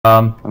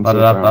I'm so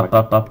Good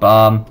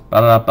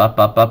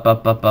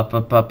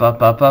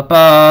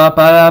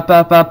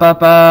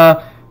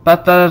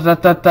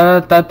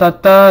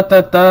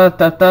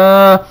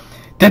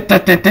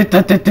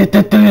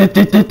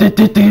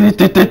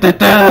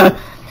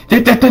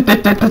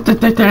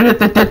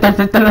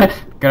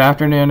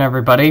afternoon,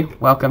 everybody.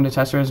 Welcome to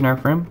Tester's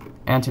Nerf Room,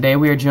 and today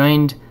we are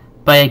joined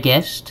by a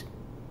guest.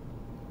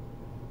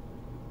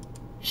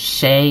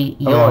 Say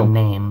your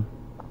name.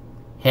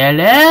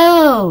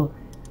 Hello!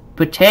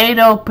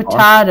 Potato,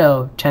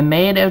 potato,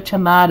 tomato,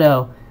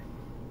 tomato.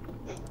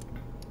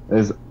 It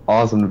is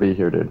awesome to be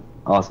here, dude.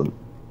 Awesome.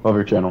 Love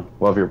your channel.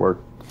 Love your work.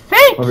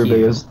 Thank Love your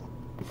you. videos.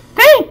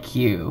 Thank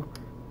you.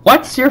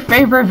 What's your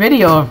favorite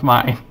video of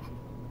mine?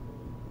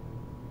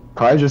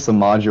 Probably just the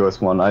Modulus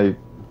one. I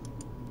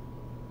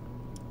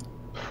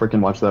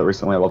freaking watched that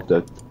recently. I loved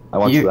it. I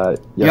watched that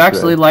yesterday. You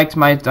actually liked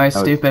my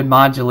stupid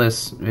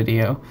Modulus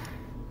video.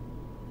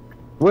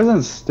 It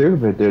wasn't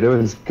stupid, dude. It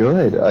was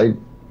good.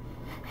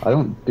 I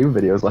don't do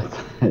videos like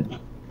that.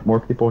 More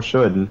people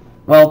should.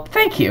 Well,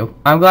 thank you.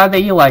 I'm glad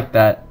that you liked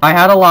that. I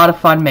had a lot of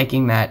fun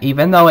making that,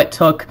 even though it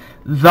took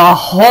the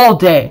whole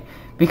day,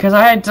 because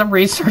I had to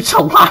research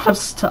a lot of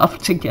stuff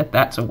to get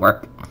that to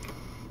work.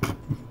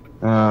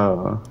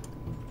 Oh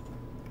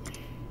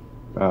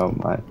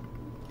my.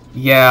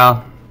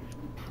 Yeah.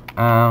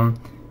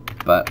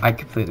 But I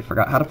completely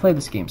forgot how to play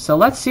this game. So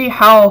let's see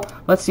how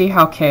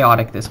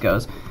chaotic this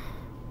goes.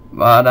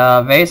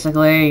 But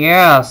basically,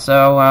 yeah.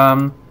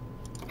 So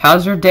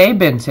how's your day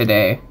been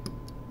today?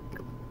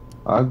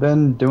 I've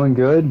been doing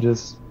good.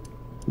 Just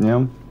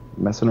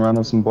messing around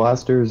with some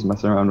blasters,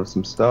 messing around with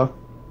some stuff.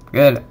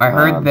 Good. I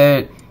heard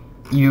that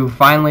you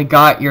finally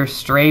got your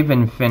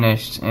Straven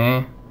finished,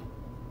 eh?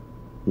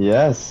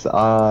 Yes.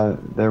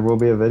 There will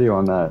be a video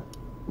on that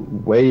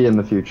way in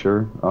the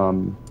future. I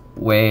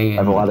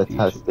have a lot of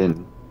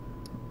testing.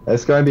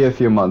 It's going to be a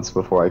few months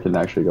before I can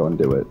actually go and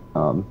do it.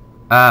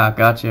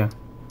 Gotcha.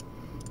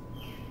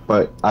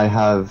 But I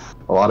have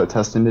a lot of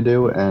testing to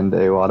do and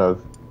a lot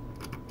of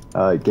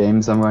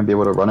games I'm going to be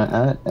able to run it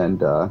at,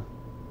 and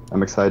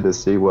I'm excited to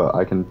see what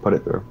I can put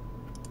it through.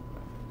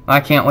 I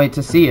can't wait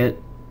to see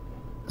it.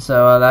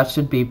 So that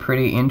should be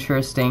pretty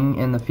interesting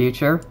in the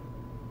future.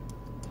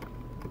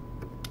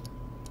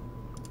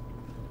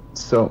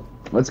 So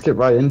let's get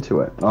right into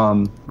it.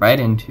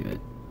 Right into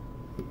it.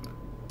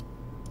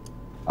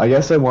 I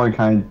guess I want to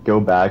kind of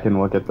go back and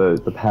look at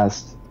the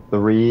past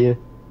 2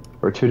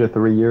 to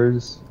 3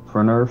 years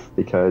for Nerf,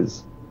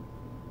 because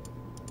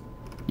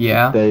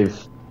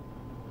they've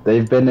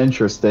been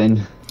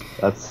interesting.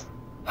 That's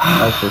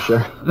for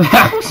sure.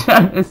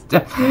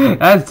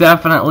 That's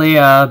definitely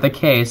the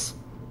case.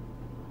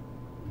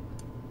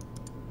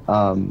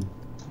 So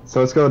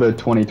let's go to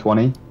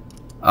 2020.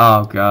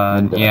 Oh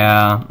god, and,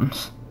 yeah.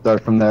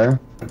 Start from there.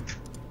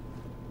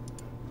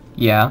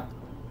 Yeah.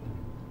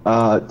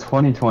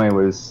 2020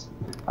 was,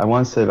 I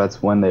want to say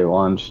that's when they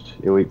launched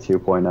Elite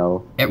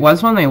 2.0. It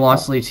was when they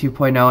launched Elite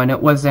 2.0, and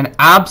it was an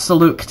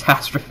absolute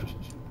catastrophe.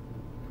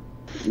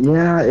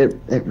 Yeah,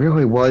 it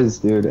really was,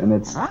 dude, and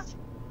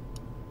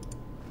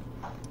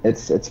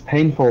it's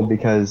painful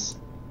because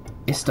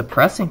it's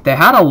depressing. They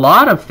had a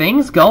lot of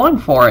things going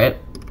for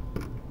it.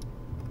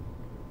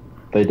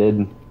 They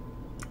did,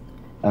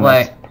 and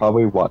that's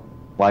probably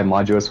why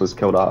Modulus was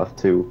killed off,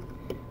 to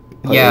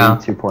put Elite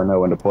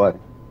 2.0 into play.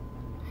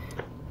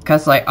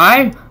 Because,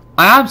 I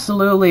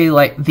absolutely,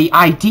 the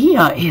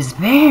idea is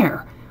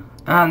there.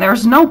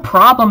 There's no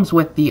problems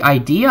with the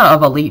idea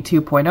of Elite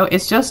 2.0.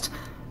 It's just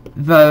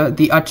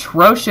the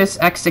atrocious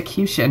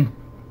execution.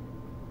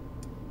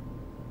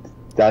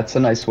 That's a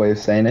nice way of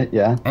saying it,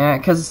 yeah.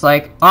 Because,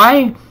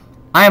 I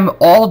am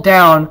all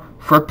down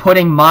for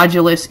putting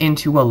Modulus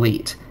into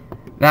Elite.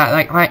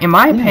 That, in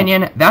my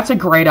opinion, that's a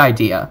great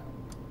idea.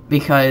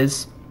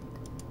 Because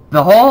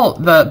the whole,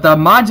 the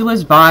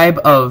Modulus vibe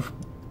of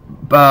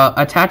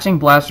attaching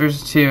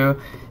blasters to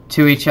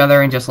each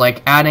other and just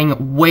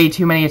adding way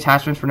too many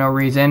attachments for no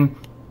reason,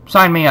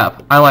 sign me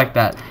up. I like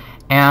that.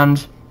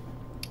 And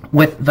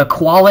with the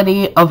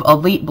quality of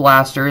Elite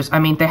blasters, I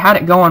mean, they had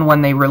it going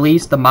when they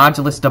released the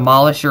Modulus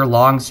Demolisher,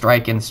 Long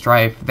Strike, and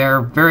Strife.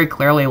 They're very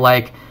clearly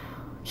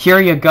here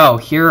you go.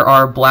 Here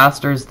are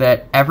blasters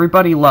that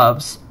everybody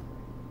loves,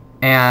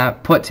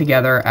 and put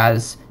together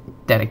as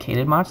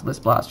dedicated Modulus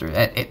blasters.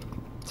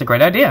 It's a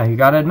great idea, you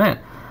gotta admit.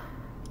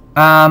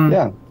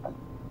 Yeah.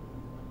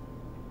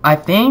 I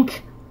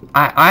think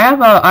I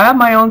have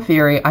my own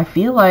theory. I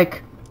feel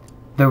like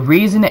the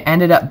reason it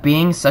ended up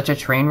being such a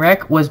train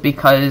wreck was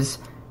because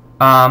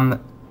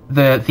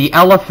the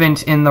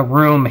elephant in the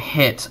room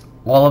hit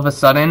all of a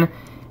sudden,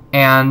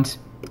 and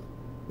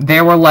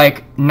they were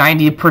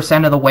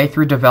 90% of the way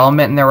through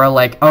development, and they were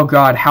like, oh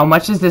god, how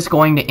much is this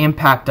going to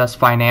impact us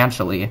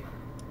financially?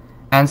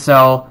 And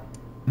so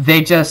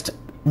they just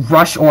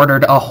rush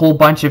ordered a whole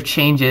bunch of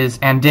changes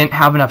and didn't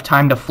have enough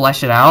time to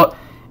flesh it out.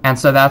 And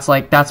so that's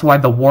why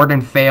the Warden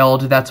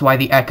failed. That's why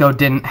the Echo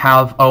didn't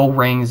have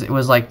O-rings. It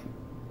was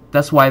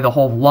that's why the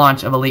whole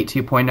launch of Elite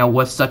 2.0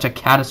 was such a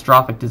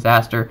catastrophic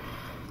disaster.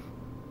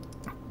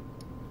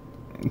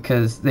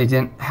 because they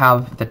didn't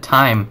have the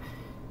time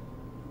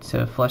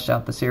to flesh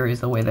out the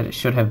series the way that it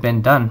should have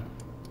been done.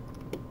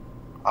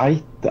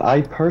 I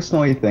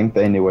personally think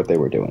they knew what they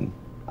were doing.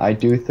 I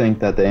do think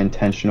that they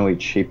intentionally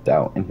cheaped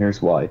out, and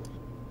here's why.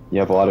 You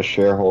have a lot of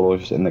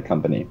shareholders in the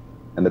company,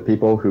 and the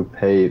people who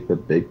pay the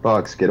big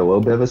bucks get a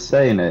little bit of a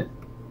say in it,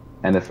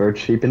 and if they're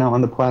cheaping out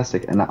on the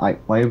plastic, and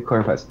let me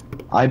clarify this,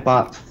 I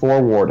bought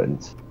 4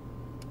 Wardens.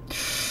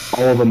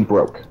 All of them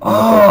broke.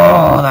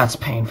 Oh, that's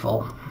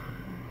painful.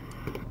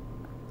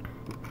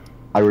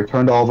 I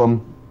returned all of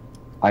them.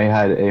 I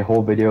had a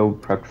whole video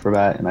prepped for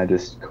that, and I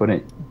just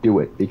couldn't do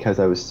it because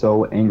I was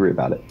so angry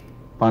about it.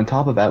 But on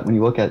top of that, when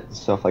you look at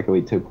stuff like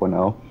Elite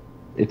 2.0,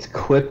 it's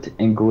clipped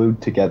and glued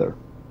together.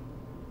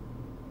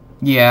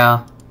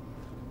 Yeah.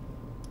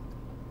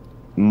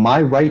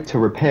 My right to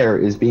repair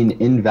is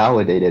being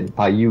invalidated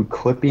by you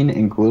clipping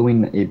and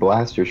gluing a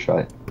blaster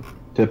shut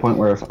to the point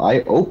where if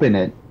I open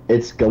it,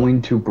 it's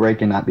going to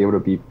break and not be able to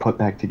be put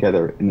back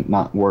together and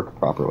not work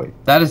properly.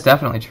 That is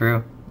definitely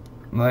true.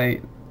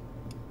 Like,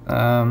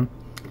 I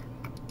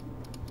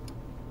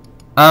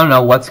don't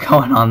know what's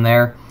going on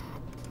there.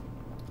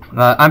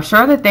 I'm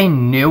sure that they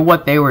knew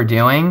what they were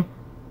doing.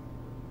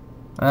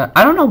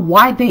 I don't know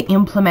why they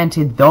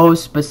implemented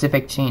those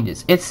specific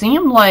changes. It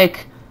seemed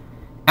like,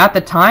 at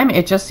the time,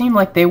 it just seemed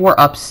like they were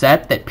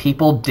upset that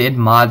people did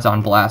mods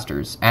on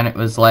blasters, and it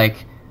was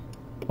like,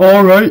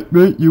 alright,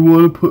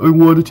 you I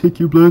wanna take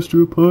your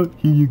blaster apart?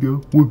 Here you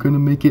go. We're gonna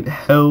make it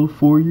hell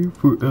for you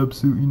for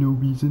absolutely no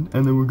reason,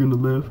 and then we're gonna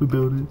laugh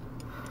about it.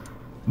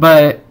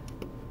 But,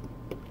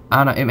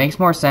 I don't know, it makes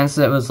more sense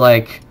that it was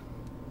like,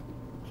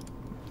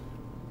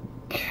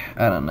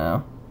 I don't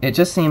know. It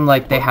just seemed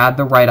like they had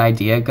the right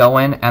idea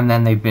going, and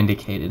then they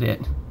vindicated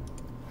it.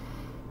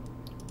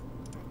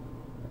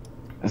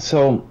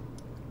 So,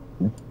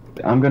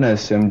 I'm gonna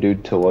assume due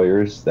to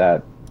lawyers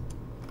that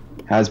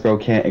Hasbro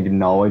can't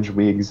acknowledge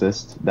we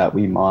exist, that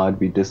we mod,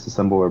 we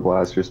disassemble our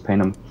blasters,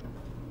 paint them,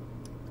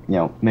 you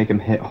know, make them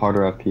hit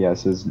harder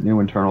FPSs, new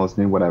internals,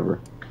 new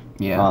whatever.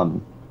 Yeah.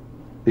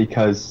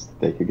 Because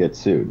they could get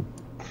sued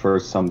for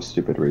some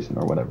stupid reason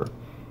or whatever.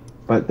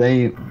 But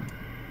they,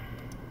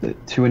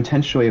 to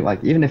intentionally,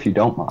 like, even if you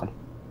don't mod,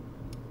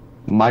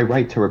 my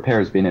right to repair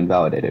is being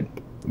invalidated.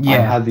 Yeah.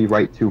 I have the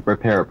right to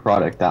repair a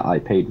product that I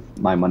paid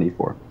my money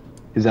for.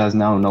 Because that is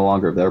now no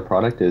longer their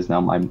product, it is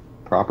now my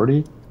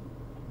property.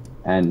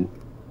 And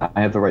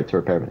I have the right to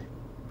repair it.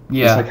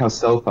 Yeah. Just like how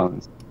cell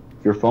phones,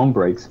 if your phone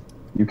breaks,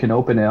 you can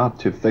open it up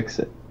to fix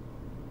it.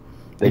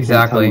 They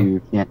can't tell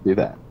you can't do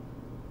that.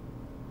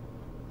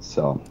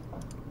 So,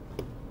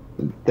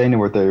 they knew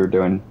what they were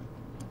doing.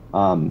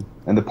 And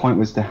the point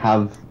was to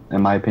have,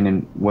 in my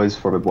opinion, was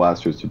for the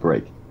blasters to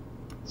break.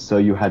 So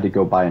you had to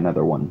go buy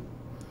another one.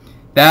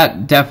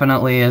 That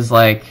definitely is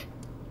like,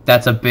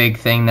 that's a big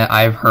thing that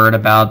I've heard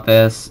about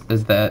this,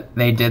 is that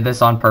they did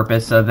this on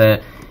purpose so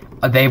that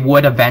they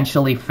would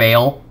eventually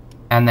fail,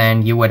 and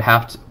then you would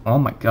have to, oh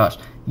my gosh,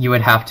 you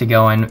would have to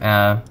go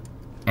and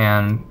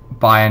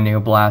buy a new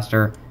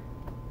blaster.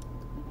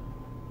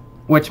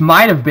 Which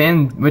might have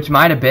been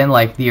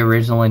like the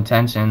original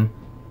intention,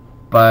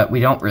 but we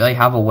don't really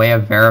have a way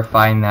of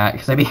verifying that,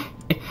 because I mean,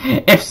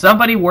 if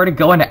somebody were to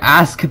go and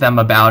ask them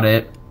about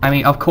it, I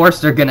mean, of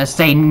course they're gonna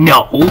say,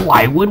 no,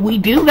 why would we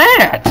do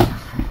that?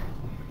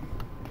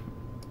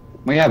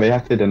 Well, yeah, they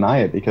have to deny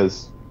it,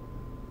 because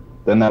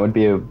then that would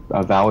be a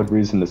valid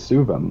reason to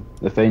sue them.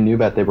 If they knew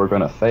that they were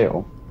gonna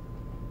fail,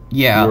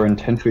 yeah, you were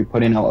intentionally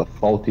putting out a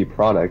faulty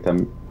product,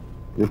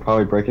 you're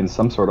probably breaking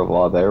some sort of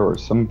law there, or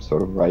some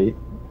sort of right.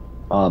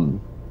 And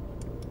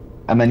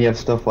then you have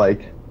stuff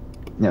like, you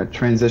know,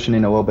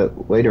 transitioning a little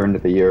bit later into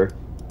the year,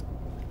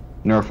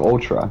 Nerf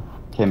Ultra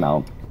came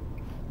out.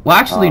 Well,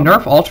 actually,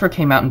 Nerf Ultra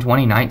came out in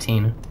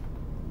 2019.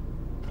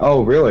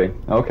 Oh, really?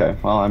 Okay.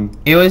 Well,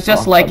 it was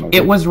just like,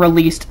 it was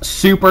released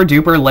super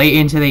duper late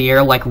into the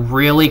year, like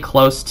really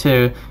close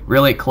to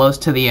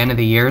the end of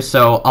the year,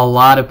 so a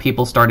lot of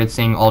people started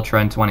seeing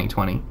Ultra in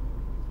 2020.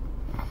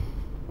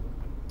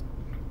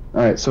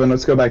 Alright, so then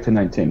let's go back to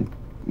 19.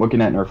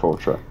 Looking at Nerf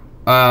Ultra.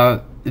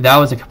 That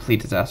was a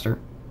complete disaster.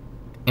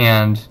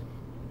 And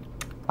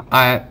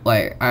I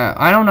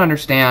don't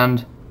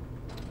understand.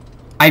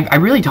 I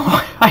really don't.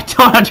 I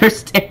don't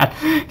understand,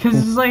 because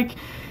it's like,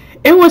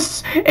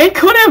 it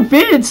could have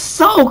been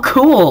so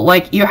cool.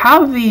 Like, you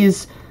have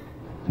these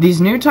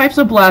new types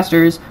of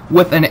blasters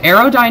with an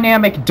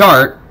aerodynamic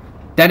dart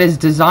that is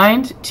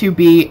designed to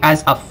be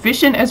as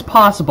efficient as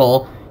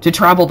possible to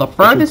travel the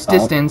furthest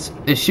distance,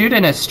 to shoot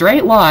in a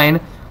straight line,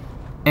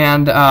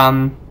 and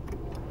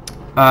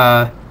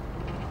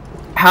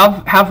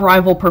have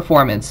rival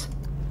performance.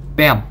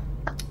 Bam.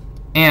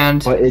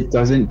 But it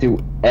doesn't do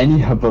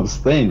any of those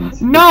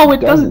things. No, it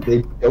doesn't.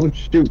 They don't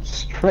shoot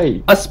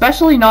straight.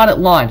 Especially not at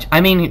launch. I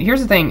mean,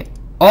 here's the thing.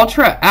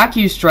 Ultra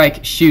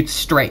AccuStrike shoots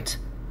straight.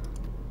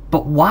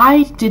 But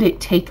why did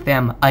it take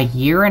them a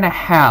year and a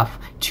half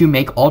to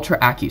make Ultra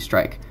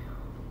AccuStrike?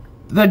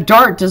 The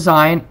dart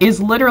design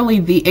is literally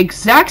the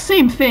exact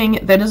same thing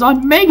that is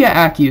on Mega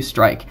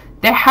AccuStrike.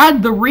 They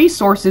had the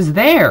resources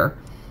there.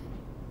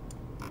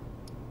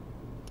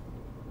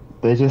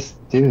 They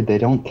just, dude, they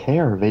don't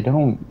care. They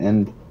don't.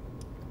 And,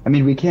 I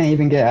mean, we can't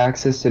even get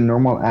access to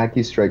normal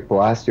AccuStrike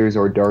blasters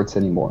or darts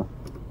anymore.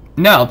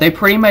 No, they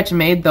pretty much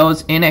made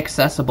those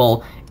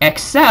inaccessible,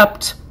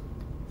 except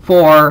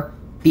for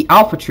the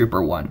Alpha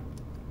Trooper one.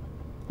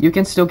 You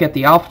can still get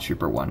the Alpha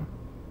Trooper one.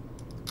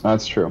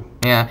 That's true.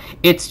 Yeah,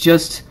 it's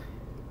just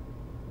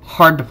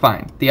hard to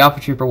find. The Alpha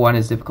Trooper one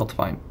is difficult to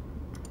find.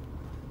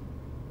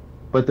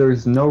 But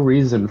there's no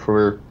reason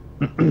for...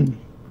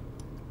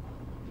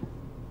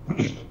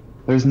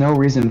 there's no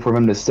reason for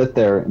them to sit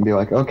there and be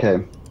like,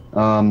 okay,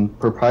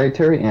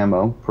 proprietary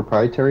ammo,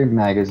 proprietary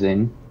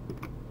magazine,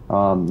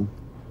 and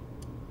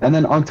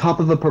then on top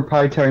of the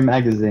proprietary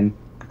magazine,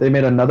 they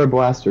made another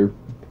blaster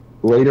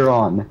later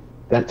on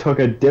that took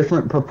a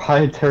different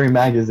proprietary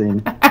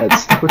magazine that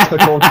still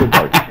took Ultra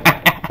Dark.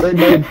 They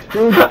made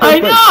two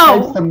different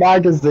types of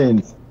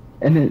magazines,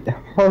 and it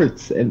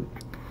hurts. And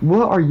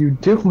what are you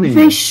doing?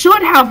 They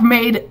should have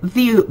made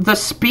the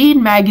Speed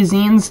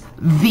magazines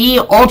the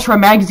Ultra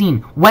magazine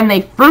when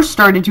they first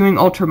started doing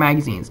Ultra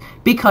magazines,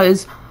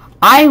 because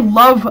I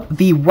love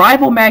the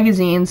Rival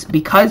magazines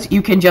because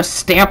you can just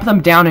stamp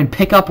them down and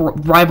pick up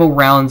Rival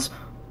rounds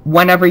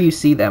whenever you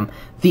see them.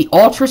 The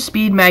Ultra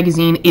Speed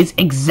magazine is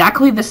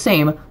exactly the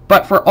same,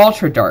 but for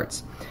Ultra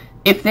Darts.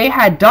 If they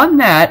had done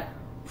that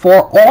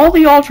for all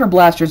the Ultra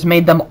Blasters,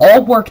 made them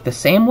all work the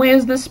same way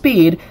as the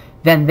Speed,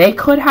 then they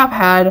could have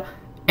had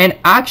an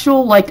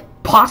actual, like,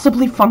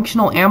 possibly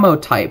functional ammo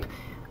type.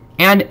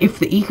 And if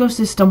the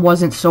ecosystem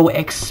wasn't so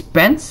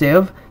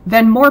expensive,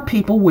 then more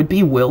people would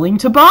be willing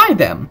to buy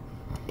them.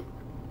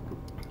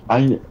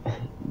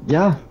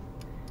 Yeah.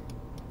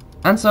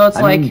 And so it's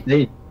like...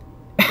 mean,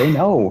 they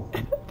know.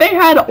 They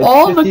had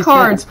all the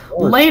cards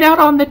laid out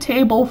on the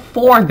table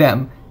for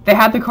them. They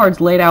had the cards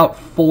laid out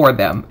for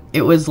them.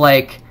 It was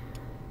like...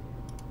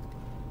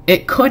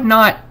 It could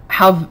not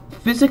have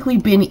physically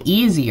been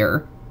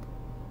easier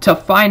to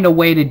find a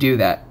way to do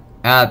that.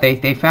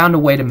 They found a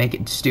way to make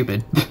it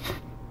stupid.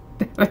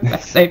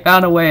 They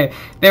found a way.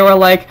 They were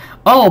like,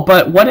 oh,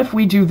 but what if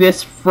we do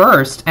this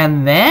first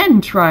and then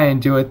try and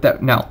do it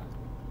that... No.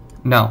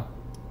 No.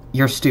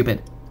 You're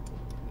stupid.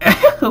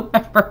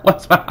 Whoever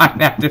was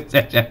behind that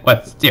decision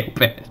was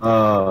stupid.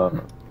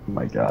 Oh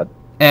my god.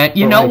 And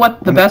you know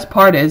what the best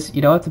part is?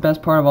 You know what the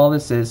best part of all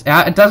this is?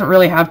 It doesn't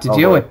really have to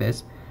deal with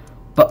this.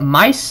 But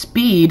my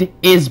speed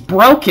is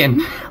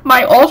broken.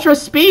 My Ultra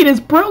Speed is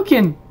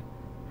broken.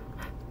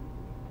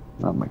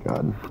 Oh my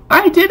god.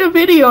 I did a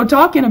video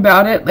talking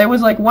about it. It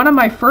was like one of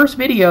my first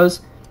videos.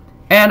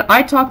 And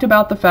I talked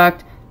about the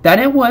fact that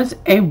it was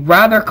a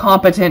rather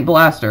competent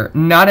blaster.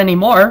 Not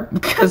anymore,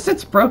 because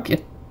it's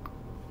broken.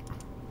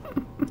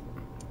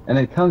 And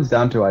it comes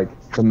down to, like,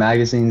 the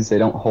magazines, they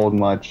don't hold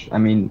much. I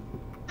mean,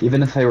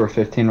 even if they were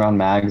 15-round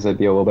mags, I'd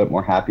be a little bit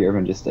more happier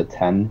than just a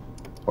 10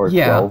 or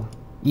 12.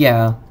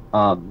 Yeah.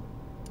 But,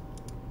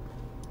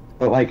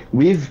 like,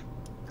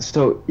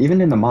 so,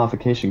 even in the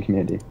modification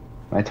community,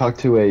 I talked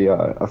to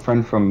a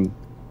friend from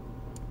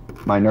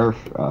my Nerf,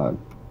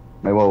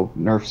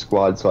 Nerf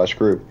squad /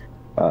 group,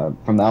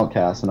 from the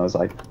Outcast, and I was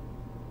like,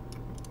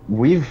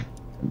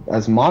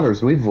 as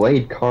modders, we've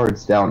laid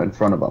cards down in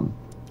front of them.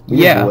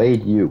 We've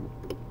laid you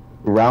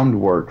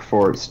groundwork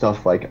for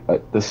stuff like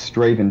the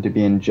Straven to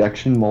be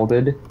injection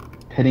molded,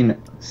 hitting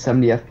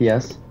 70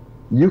 FPS.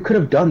 You could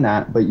have done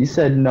that, but you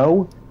said,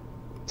 no,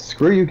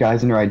 screw you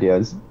guys and your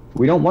ideas.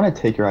 We don't want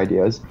to take your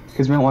ideas,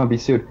 because we don't want to be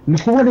sued.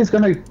 No one is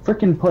going to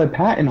freaking put a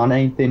patent on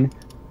anything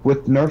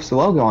with Nerf's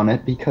logo on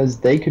it, because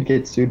they could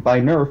get sued by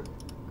Nerf.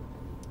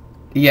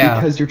 Yeah.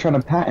 Because you're trying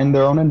to patent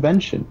their own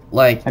invention.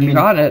 Like, you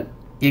gotta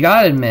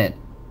admit,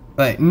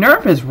 but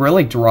Nerf has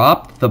really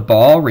dropped the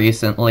ball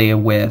recently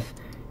with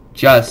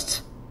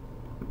just...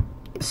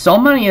 So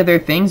many of their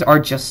things are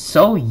just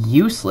so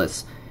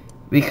useless,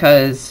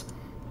 because,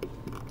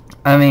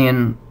 I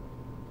mean,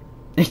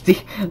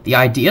 the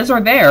ideas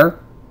are there.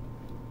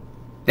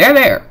 They're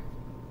there.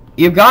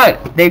 They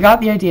got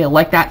the idea.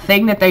 Like that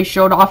thing that they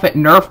showed off at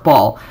Nerf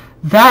Ball.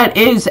 That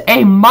is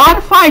a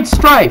modified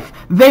Strife.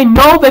 They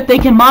know that they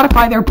can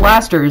modify their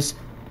blasters.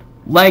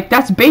 Like,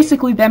 that's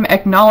basically them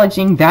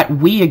acknowledging that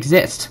we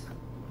exist.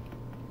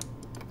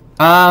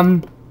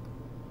 And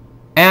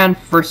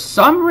for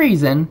some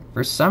reason,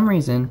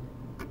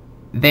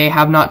 they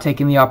have not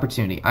taken the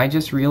opportunity. I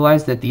just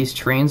realized that these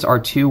trains are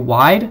too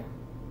wide,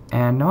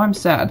 and now I'm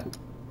sad.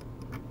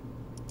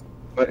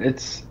 But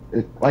it's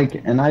like,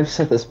 and I've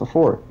said this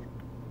before,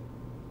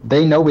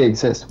 they know we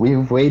exist.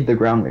 We've laid the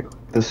groundwork.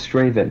 The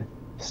Straven,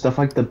 stuff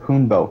like the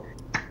Poonbow.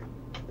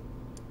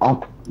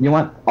 You know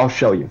what? I'll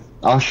show you.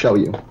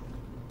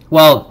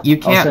 Well, you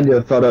can't. I'll send you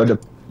a photo to.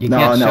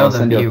 I'll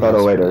send you a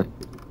photo later.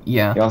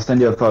 Yeah. I'll send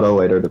you a photo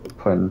later to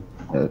put in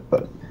it,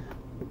 but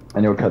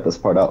and you'll cut this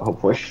part out,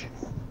 hopefully.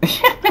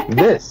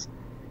 This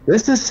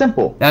is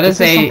simple. That is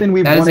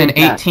an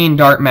 18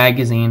 dart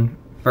magazine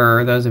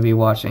for those of you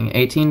watching.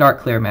 18 dart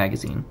clear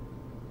magazine.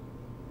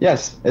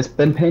 Yes, it's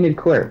been painted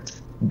clear.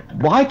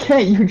 Why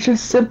can't you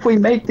just simply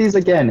make these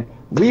again?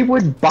 We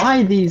would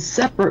buy these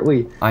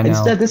separately. I know.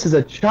 Instead, this is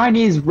a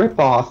Chinese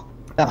ripoff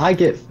that I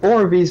get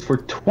 4 of these for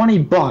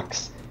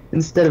 $20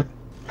 instead of...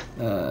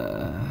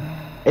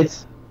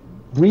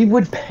 We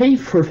would pay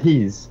for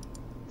these.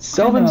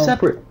 Sell them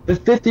separate. The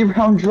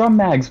 50-round drum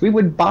mags, we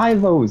would buy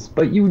those,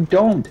 but you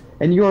don't.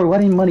 And you're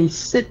letting money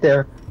sit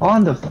there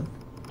on the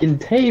fucking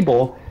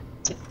table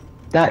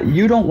that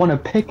you don't want to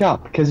pick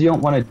up because you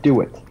don't want to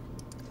do it.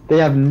 They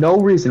have no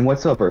reason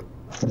whatsoever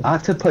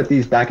not to put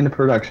these back into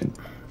production.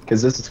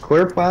 Because this is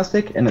clear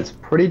plastic and it's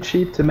pretty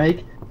cheap to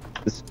make.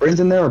 The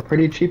springs in there are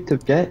pretty cheap to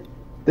get.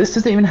 This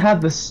doesn't even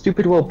have the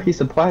stupid little piece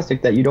of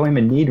plastic that you don't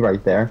even need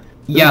right there.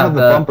 Yeah,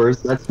 the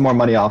bumpers, that's more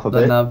money off of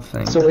it. Nub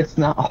thing. So it's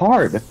not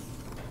hard.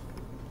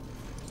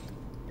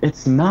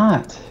 It's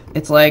not.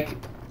 It's like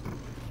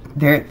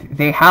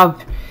they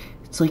have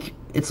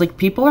it's like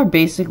people are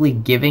basically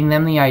giving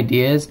them the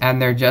ideas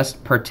and they're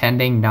just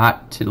pretending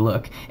not to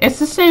look. It's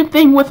the same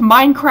thing with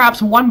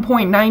Minecraft's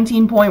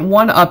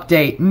 1.19.1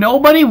 update.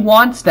 Nobody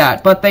wants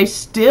that, but they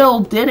still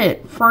did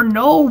it for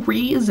no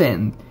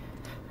reason.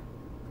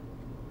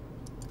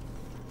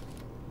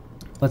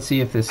 Let's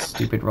see if this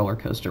stupid roller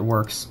coaster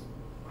works.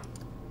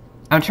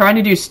 I'm trying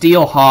to do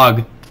Steel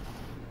Hog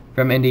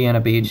from Indiana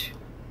Beach.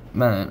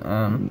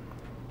 But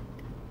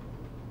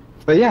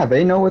yeah,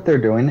 they know what they're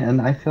doing,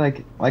 and I feel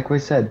like we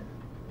said,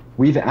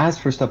 we've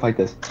asked for stuff like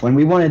this. When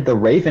we wanted the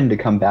Raven to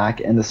come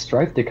back and the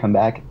Strife to come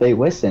back, they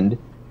listened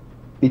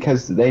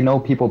because they know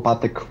people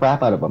bought the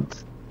crap out of them.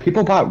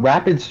 People bought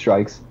Rapid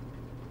Strikes,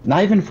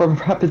 not even for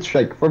Rapid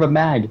Strike, for the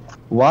mag.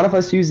 A lot of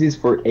us use these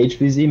for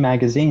HVZ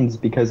magazines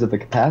because of the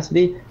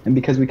capacity and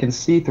because we can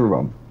see through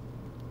them.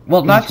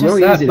 Well, not just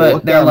really that,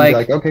 but they're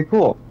like, okay,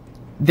 cool.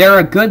 They're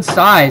a good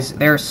size.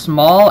 They're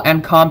small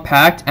and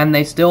compact, and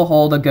they still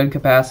hold a good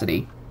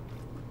capacity.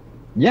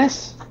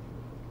 Yes.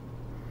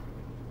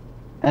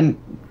 And,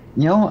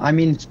 you know, I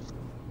mean,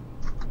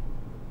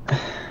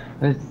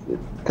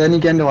 then you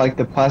get into, like,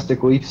 the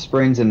plastic leaf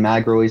springs and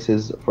mag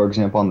releases, for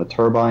example, on the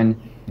turbine.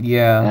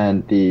 Yeah.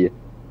 And the,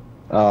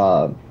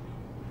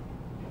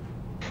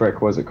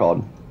 frick, what's it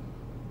called?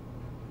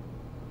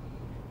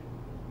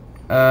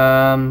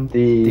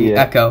 The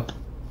Echo.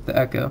 The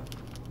Echo.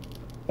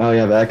 Oh,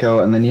 yeah, the Echo.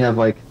 And then you have,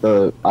 like,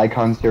 the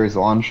Icon Series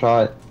Long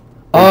Shot.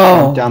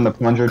 Oh! Down the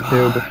plunger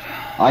tube.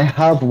 I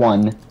have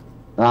one,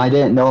 and I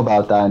didn't know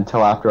about that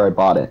until after I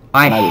bought it.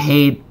 I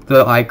hate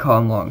the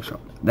Icon long shot.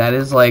 That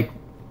is I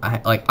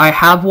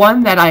have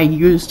one that I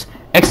used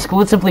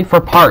exclusively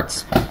for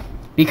parts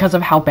because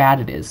of how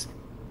bad it is.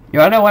 You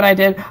wanna know what I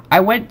did?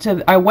 I went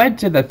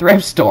to the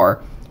thrift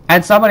store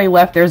and somebody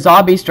left their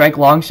Zombie Strike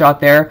long shot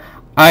there.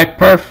 I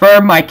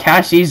prefer my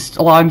Kashi's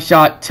long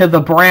shot to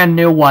the brand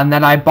new one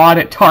that I bought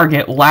at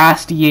Target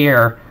last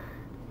year.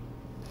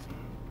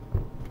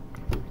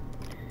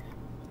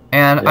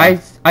 And yeah.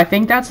 I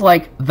think that's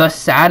like the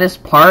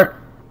saddest part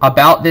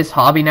about this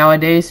hobby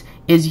nowadays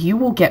is you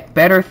will get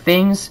better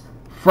things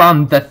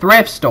from the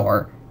thrift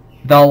store,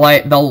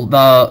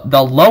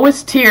 the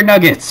lowest tier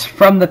nuggets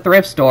from the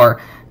thrift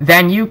store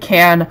than you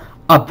can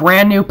a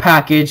brand new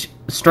package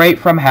straight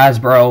from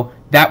Hasbro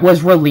that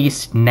was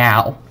released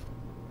now.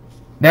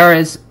 There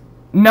is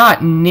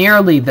not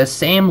nearly the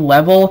same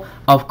level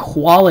of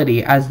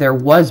quality as there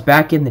was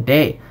back in the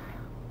day.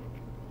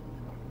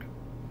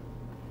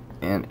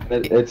 And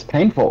it's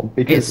painful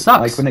because it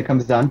sucks. Like when it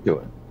comes down to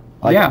it.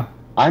 Like, yeah.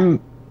 I'm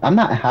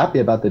not happy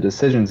about the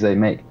decisions they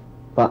make,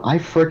 but I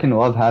freaking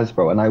love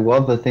Hasbro and I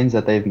love the things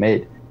that they've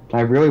made. And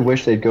I really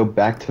wish they'd go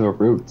back to the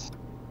roots.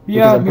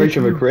 Yeah, because I'm pretty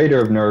sure the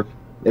creator of Nerf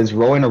is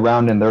rolling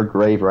around in their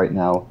grave right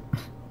now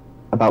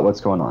about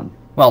what's going on.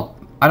 Well,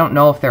 I don't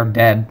know if they're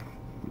dead.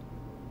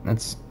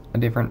 That's a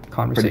different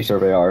conversation. Pretty sure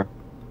they are.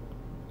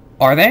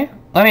 Are they?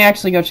 Let me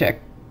actually go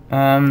check.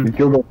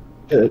 Google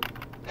it.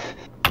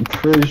 I'm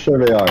pretty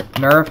sure they are.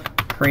 Nerf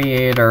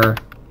creator.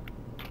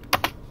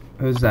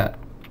 Who's that?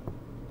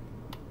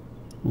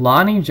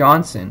 Lonnie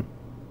Johnson.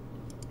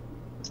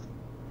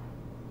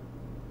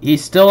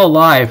 He's still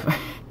alive.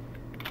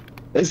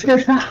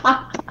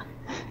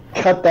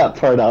 Cut that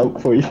part out,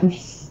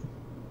 please.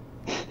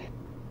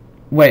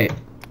 Wait.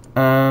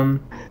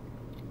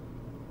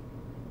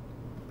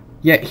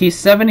 Yeah, he's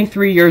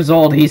 73 years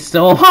old. He's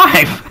still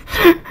alive.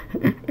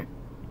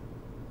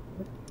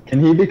 Can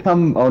he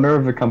become owner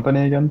of the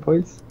company again,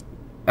 please?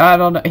 I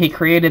don't know. He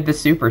created the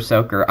Super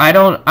Soaker.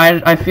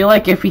 I feel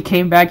like if he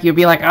came back, you'd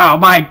be like, oh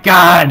my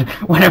god,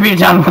 what have you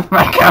done with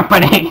my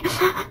company?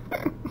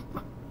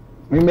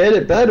 We made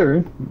it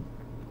better.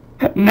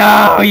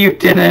 No, you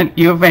didn't.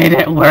 You made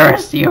it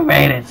worse. You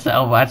made it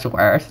so much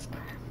worse.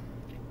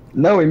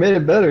 No, we made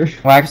it better.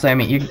 Well, actually, I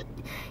mean,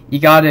 you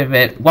gotta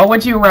admit, what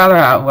would you rather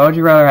have? What would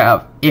you rather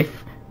have?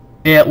 If,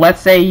 let's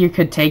say you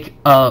could take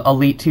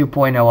Elite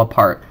 2.0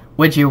 apart.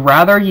 Would you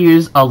rather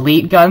use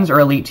Elite guns or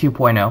Elite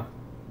 2.0?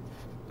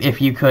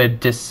 If you could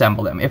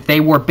disassemble them. If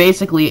they were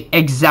basically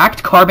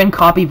exact carbon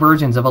copy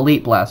versions of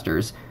Elite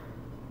blasters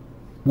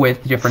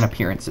with different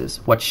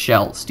appearances. What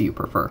shells do you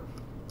prefer?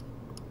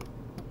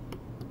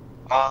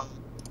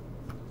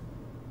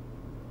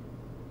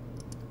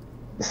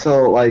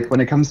 So, like,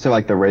 when it comes to,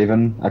 like, the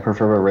Raven, I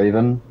prefer a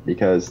Raven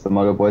because the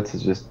Moto Blitz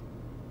is just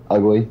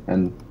ugly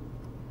and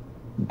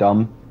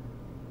dumb.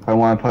 If I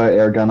want to put an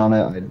air gun on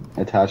it, I'd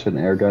attach an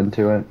air gun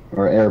to it,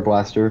 or air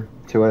blaster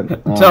to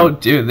it.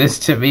 Don't do this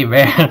to me,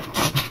 man.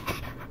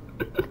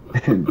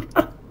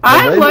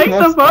 I like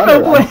the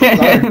photo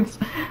plans.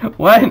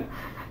 What?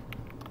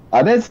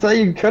 I didn't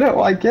say you couldn't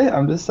like it.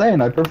 I'm just saying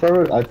I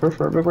prefer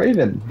the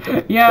Raven.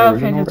 Yeah,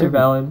 opinions are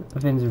valid.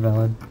 Opinions are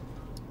valid.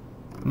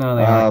 No,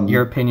 they aren't.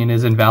 Your opinion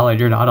is invalid.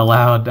 You're not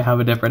allowed to have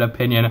a different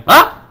opinion.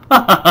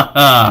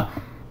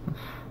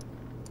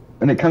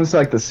 When it comes to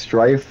like the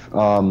Strife,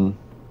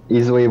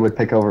 easily would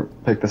pick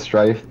the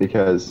Strife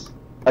because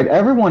like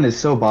everyone is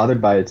so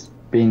bothered by its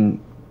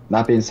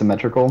not being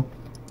symmetrical.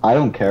 I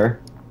don't care.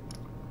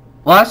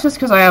 Well, that's just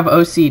because I have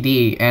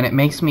OCD and it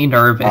makes me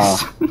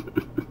nervous.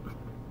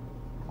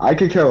 I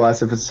could care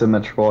less if it's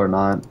symmetrical or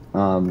not.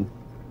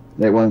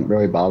 It wouldn't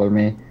really bother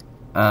me.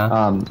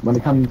 When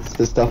it comes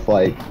to stuff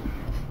like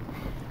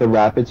the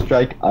Rapid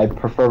Strike, I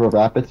prefer the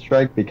Rapid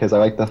Strike because I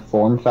like the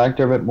form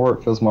factor of it more.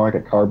 It feels more like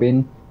a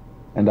carbine,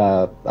 and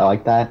I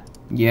like that.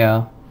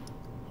 Yeah.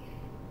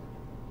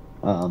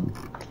 When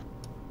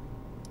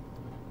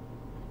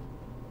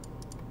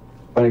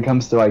it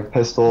comes to like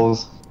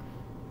pistols,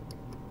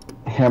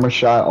 hammer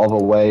shot all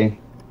the way.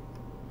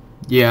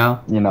 Yeah.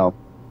 You know.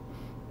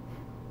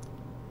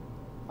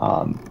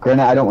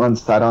 Granted, I don't run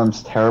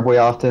sidearms terribly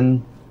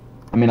often.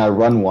 I mean, I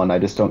run one, I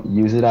just don't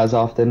use it as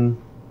often.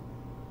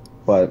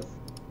 But,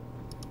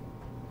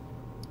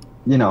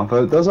 you know,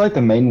 those are like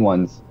the main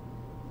ones.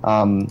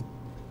 Those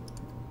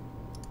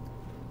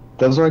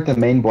are like the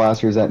main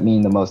blasters that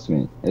mean the most to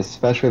me.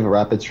 Especially the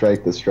Rapid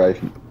Strike, the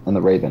Strife, and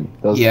the Raven.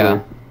 Those three.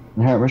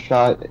 Hammer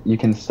shot you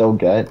can still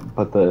get,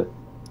 but the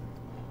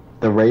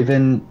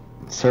Raven...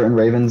 Certain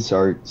Ravens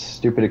are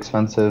stupid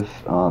expensive.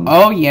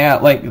 Oh yeah,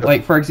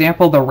 like for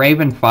example, the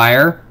Raven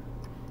Fire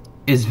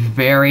is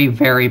very,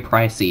 very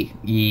pricey.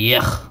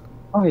 Yuck.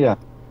 Oh yeah,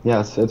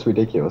 yes, it's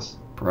ridiculous.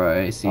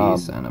 Pricey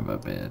son of a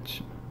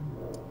bitch.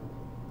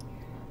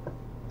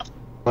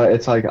 But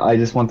it's like I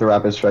just want the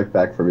Rapid Strike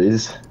back for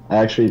these.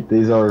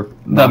 These are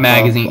the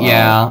magazine.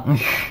 Yeah.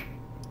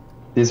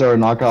 These are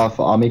knockoff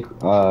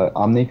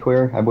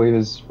Omniqueer, I believe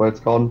is what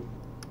it's called,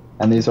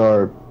 and these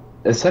are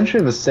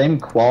essentially the same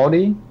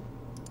quality.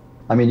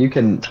 I mean, you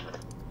can,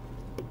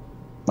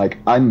 like,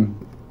 I'm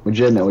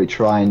legitimately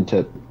trying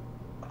to,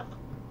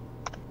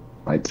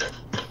 like,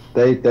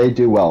 they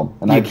do well.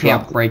 And you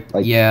can't break,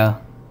 like,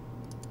 yeah.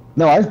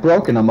 No, I've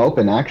broken them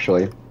open,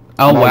 actually.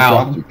 Oh,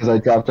 wow. Because I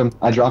dropped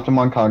them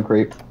on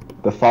concrete.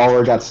 The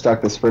follower got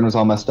stuck, the spring was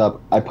all messed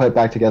up. I put it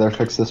back together,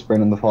 fixed the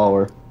spring and the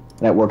follower,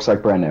 and it works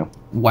like brand new.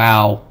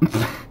 Wow.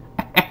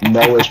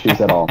 No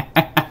issues at all.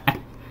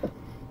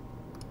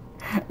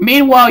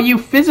 Meanwhile, you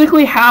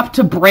physically have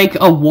to break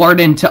a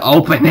warden to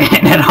open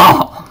it at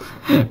all.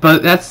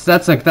 But that's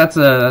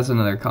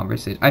another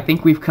conversation. I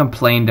think we've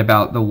complained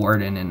about the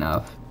warden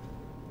enough.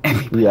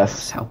 Everybody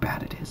knows how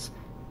bad it is.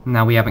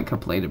 Now we haven't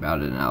complained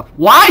about it enough.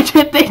 Why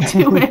did they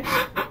do it?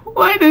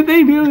 Why did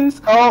they do this?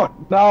 Oh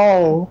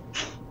no!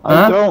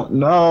 I don't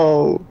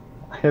know.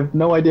 I have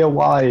no idea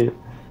why.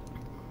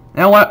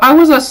 Now I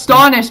was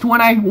astonished when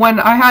I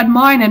had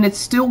mine and it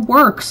still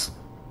works.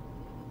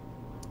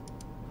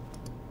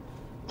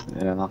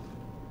 Yeah.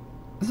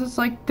 This is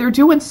like, they're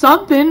doing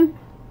something.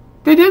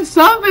 They did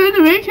something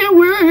to make it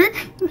work.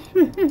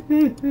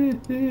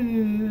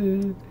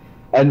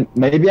 And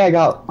maybe I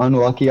got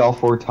unlucky all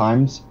 4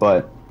 times,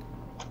 but...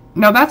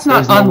 No, that's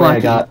not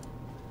unlucky.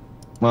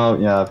 Well,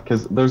 yeah,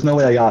 because there's no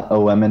way I got a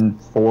lemon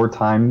 4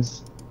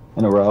 times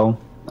in a row.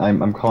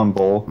 I'm calling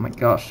bull. Oh my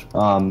gosh.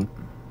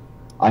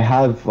 I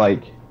have,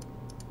 like,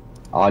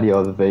 audio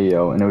of the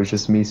video, and it was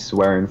just me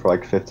swearing for,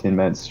 like, 15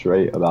 minutes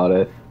straight about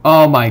it.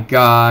 Oh my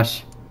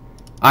gosh.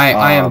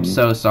 I am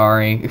so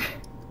sorry.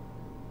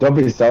 Don't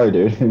be sorry,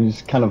 dude. It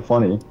was kind of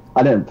funny.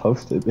 I didn't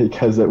post it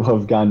because it would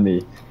have gotten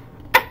me.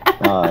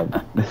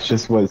 It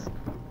just was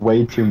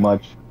way too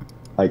much.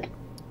 Like,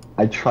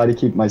 I try to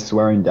keep my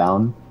swearing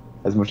down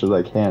as much as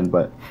I can,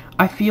 but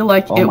I feel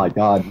like oh my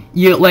god.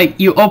 You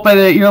open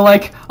it, you're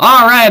like,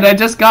 alright, I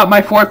just got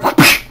my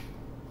 4th.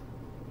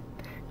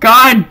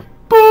 God!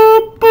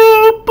 Boop,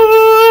 boop, boop,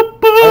 boop!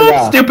 Oh,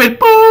 yeah. Stupid!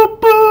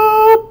 Boop,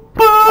 boop!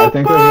 I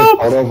think there's a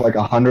total of like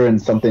 100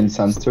 and something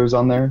sensors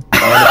on there.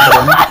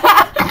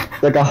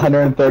 Like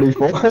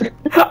 134.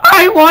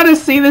 I want to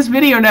see this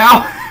video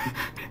now.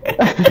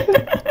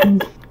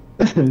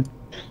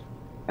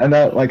 And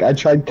like I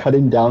tried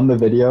cutting down the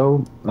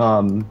video,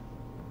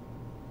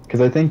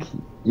 because I think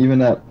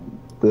even at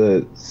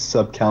the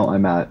sub count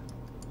I'm at,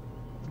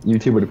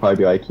 YouTube would probably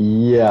be like,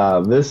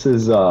 yeah, this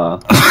is no,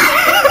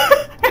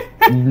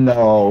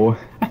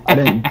 I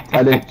didn't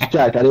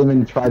check. I didn't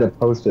even try to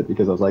post it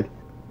because I was like,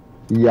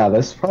 yeah,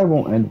 this probably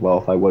won't end well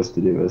if I was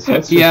to do this.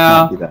 Let's just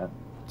not do that.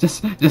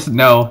 Just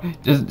no.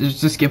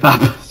 Just give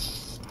up.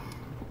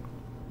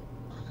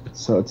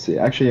 So let's see.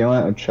 Actually, you know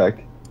what? I'll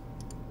check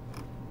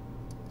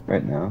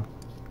right now.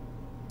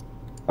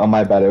 Oh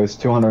my bad. It was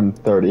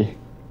 230.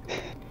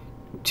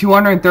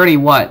 230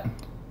 what?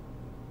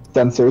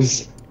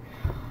 Sensors.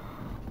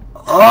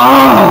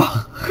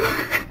 Oh.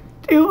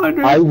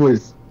 200. I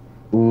was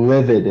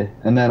livid,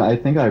 and then I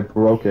think I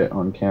broke it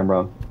on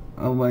camera.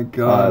 Oh my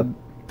god.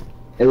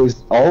 It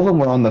was, all of them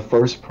were on the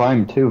first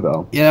prime too,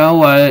 though. You know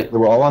what? They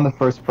were all on the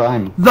first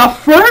prime. The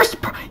first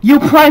you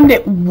primed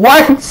it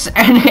once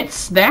and it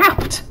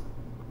snapped.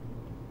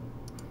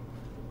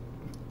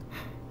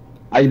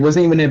 I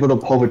wasn't even able to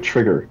pull the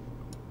trigger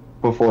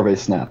before they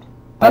snapped.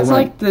 That's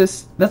like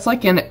this. That's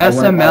like an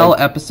SML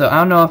episode. I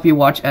don't know if you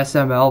watch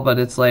SML, but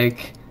it's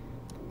like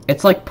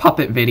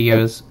puppet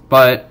videos.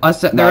 But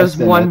there was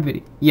one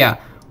video. Yeah,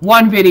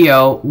 one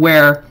video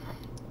where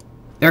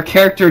their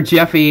character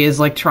Jeffy is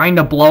like trying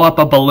to blow up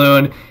a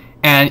balloon,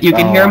 and you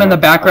can hear him in the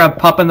background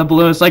popping the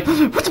balloon. It's like,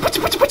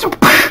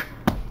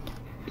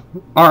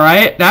 all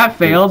right, that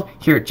failed.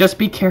 Here, just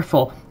be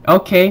careful.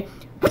 Okay.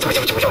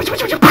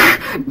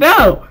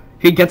 No,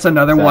 he gets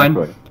another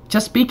one.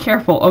 Just be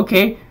careful.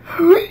 Okay.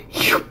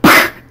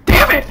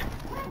 Damn it!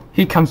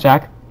 He comes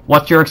back.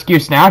 What's your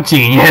excuse now,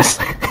 genius?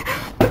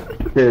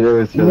 Dude, it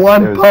was just,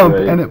 one pump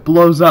and it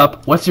blows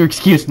up. What's your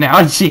excuse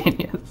now,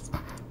 genius?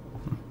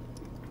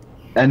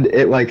 And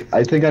it, like,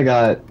 I think I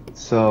got,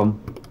 so,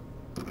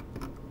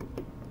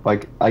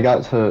 like, I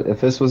got to, if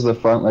this was the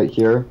front right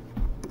here,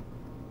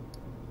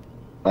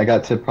 I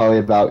got to probably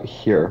about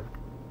here.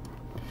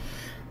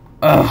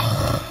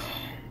 Ugh.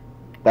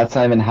 That's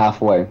not even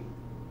halfway.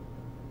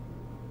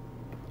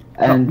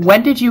 And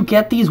when did you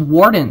get these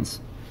wardens?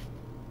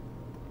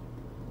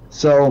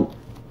 So,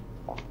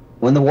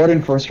 when the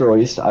warden first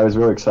released, I was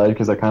really excited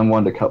because I kind of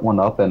wanted to cut one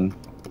up and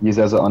use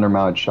it as an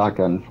undermounted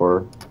shotgun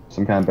for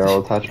some kind of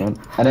barrel attachment.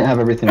 I didn't have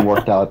everything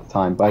worked out at the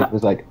time, but I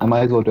was like, I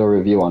might as well do a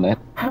review on it.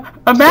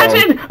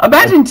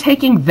 Imagine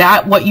taking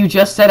what you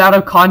just said out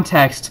of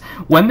context.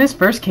 When this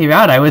first came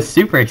out, I was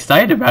super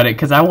excited about it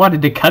because I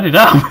wanted to cut it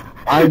up.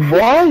 I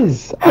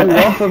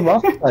love the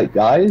rough cut,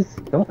 guys.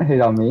 Don't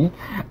hate on me.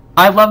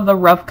 I love the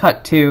rough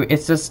cut too.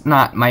 It's just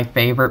not my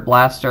favorite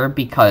blaster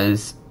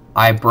because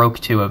I broke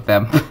 2 of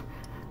them.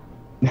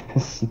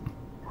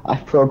 I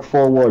broke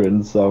 4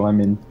 wardens, so I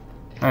mean,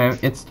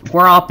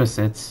 we're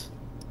opposites.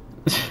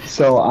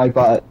 So I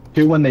bought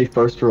 2 when they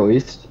first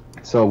released.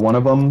 So one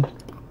of them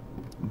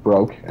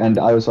broke, and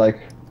I was like,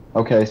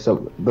 okay.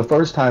 So the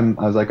first time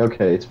I was like,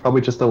 okay, it's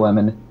probably just a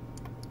lemon.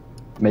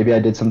 Maybe I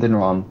did something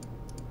wrong.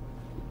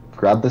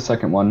 Grab the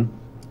second one,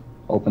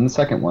 open the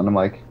second one. I'm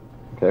like,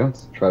 okay,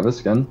 let's try this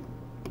again.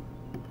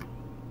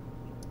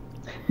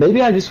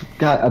 Maybe I just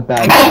got a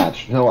bad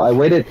match. So I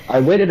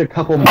waited a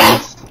couple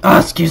months. Oh,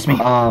 excuse me.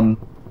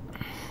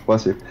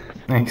 Bless you.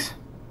 Thanks.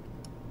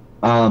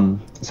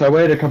 So I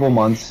waited a couple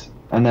months,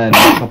 and then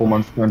a couple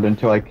months turned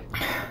into like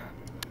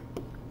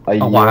a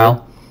year.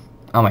 While.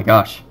 Oh my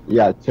gosh.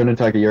 Yeah, it turned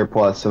into like a year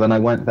plus. So then I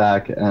went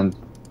back, and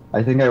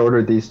I think I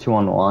ordered these 2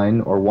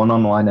 online, or one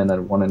online and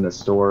then one in the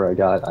store I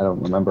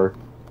don't remember.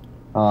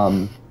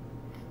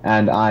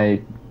 And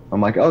I'm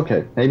like,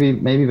 okay,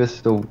 maybe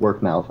this will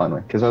work now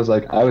finally, because I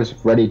was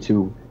ready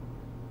to,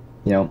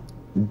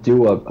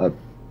 do a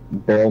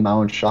barrel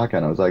mounted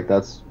shotgun. I was like,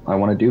 I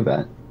want to do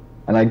that,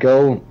 and I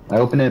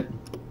open it,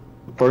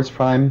 first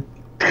prime,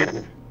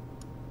 the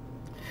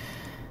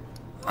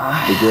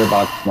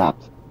gearbox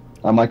snapped.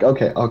 I'm like,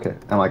 okay.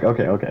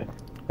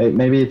 Hey,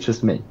 maybe it's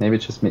just me.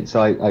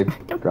 So I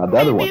grabbed the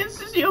other one. It's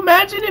just, you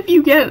imagine if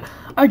you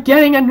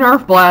getting a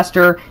Nerf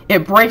blaster,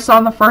 it breaks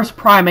on the first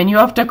prime, and you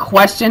have to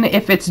question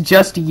if it's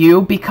just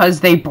you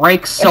because they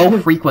break so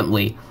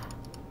frequently.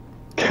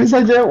 Because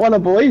I didn't want to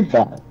believe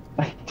that.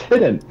 I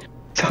didn't.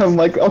 So I'm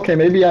like, okay,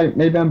 maybe I'm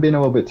being a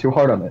little bit too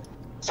hard on it.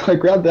 So I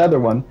grabbed the other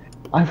one.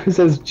 I was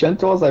as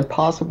gentle as I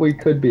possibly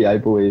could be, I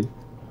believe.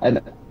 And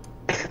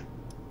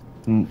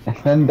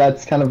then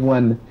that's kind of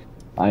when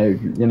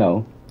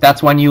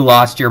That's when you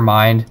lost your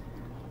mind.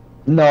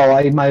 No,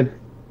 I might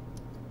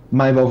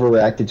have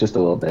overreacted just a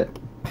little bit.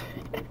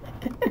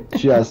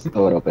 Just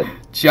a little bit.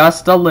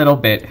 Just a little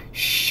bit.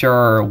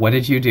 Sure. What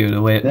did you do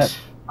to it? Yeah,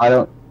 I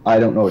don't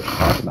know what you're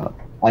talking about.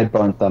 I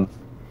burnt them.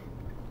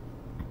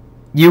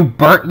 You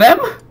burnt them?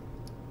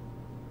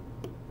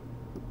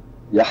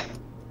 Yeah.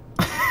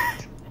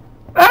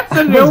 That's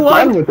a new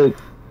one. Done with it.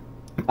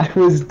 I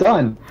was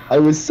done. I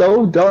was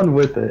so done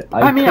with it.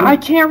 I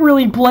can't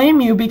really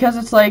blame you because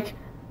it's like,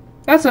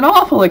 that's an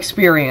awful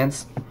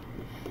experience.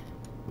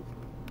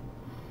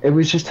 It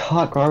was just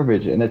hot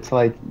garbage, and it's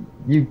like,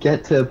 you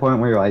get to the point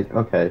where you're like,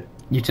 okay,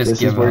 you just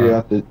this is where you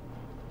have to.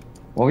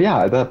 Well,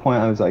 yeah, at that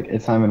point I was like,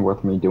 it's not even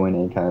worth me doing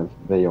any kind of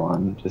video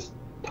on. Just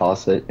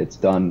toss it. It's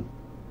done.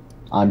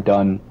 I'm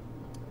done,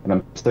 and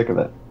I'm sick of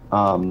it.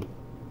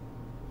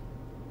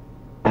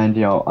 And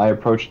I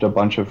approached a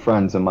bunch of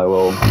friends in my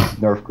little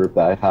Nerf group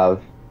that I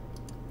have,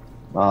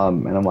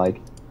 and I'm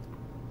like,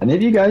 any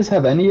of you guys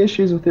have any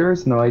issues with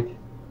yours? And they're like,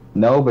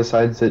 no,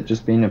 besides it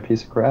just being a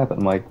piece of crap. And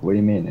I'm like, what do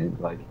you mean? And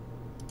like,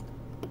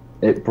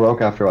 it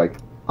broke after like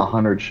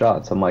 100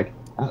 shots. I'm like,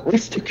 at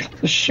least you got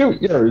to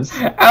shoot yours.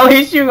 At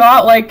least you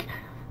got like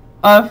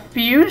a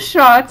few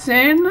shots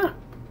in.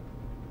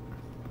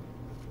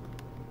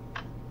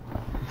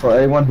 For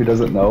anyone who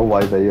doesn't know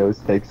why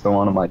videos take so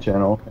long on my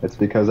channel, it's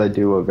because I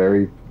do a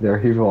very,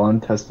 very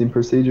long testing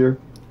procedure.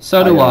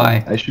 So do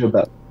I. I shoot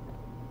about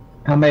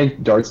How many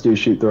darts do you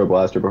shoot through a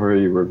blaster before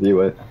you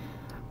review it?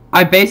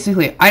 I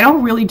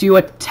don't really do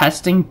a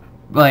testing,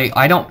 like,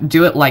 I don't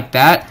do it like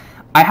that.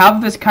 I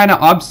have this kind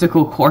of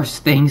obstacle course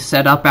thing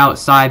set up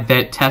outside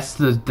that tests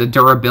the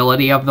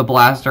durability of the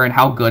blaster and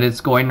how good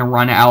it's going to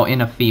run out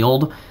in a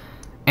field.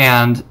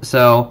 And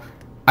so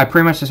I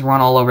pretty much just run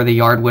all over the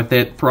yard with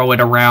it, throw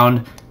it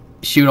around,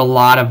 shoot a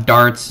lot of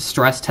darts,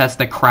 stress test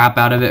the crap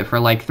out of it for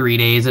like 3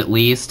 days at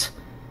least.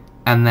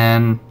 And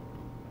then,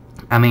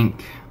 I mean,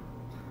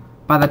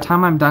 by the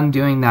time I'm done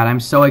doing that, I'm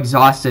so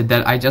exhausted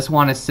that I just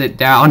want to sit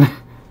down.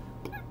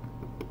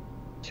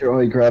 Should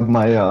I grab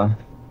my,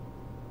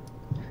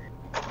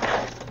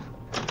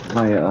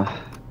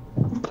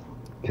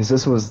 because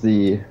this was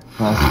the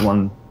last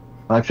one.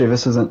 Actually,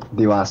 this isn't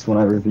the last one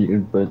I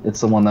reviewed, but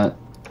it's the one that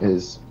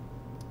is,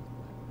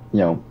 you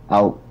know,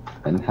 out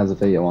and has a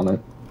video on it.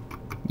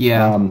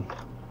 Yeah.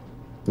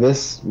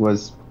 This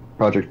was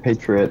Project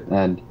Patriot,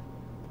 and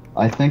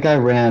I think I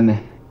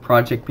ran...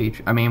 Project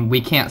Patriot. I mean,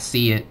 we can't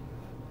see it,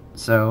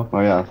 so...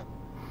 Oh, yeah.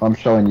 I'm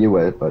showing you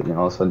it, but, you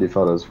know, I'll send you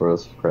photos for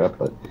this crap,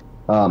 but...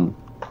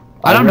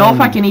 I don't know if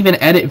I can even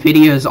edit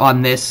videos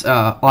on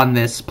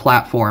this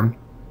platform,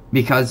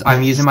 because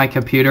I'm using my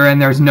computer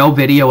and there's no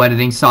video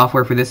editing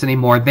software for this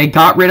anymore. They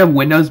got rid of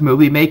Windows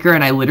Movie Maker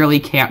and I literally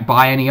can't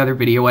buy any other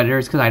video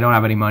editors because I don't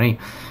have any money.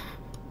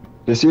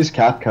 Just use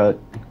CapCut.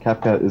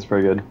 CapCut is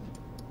pretty good.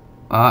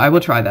 I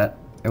will try that.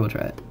 I will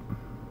try it.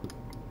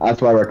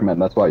 That's what I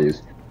recommend. That's what I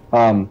use.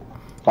 I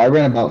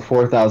ran about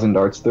 4,000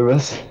 darts through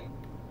this.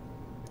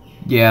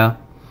 Yeah.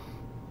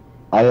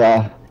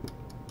 I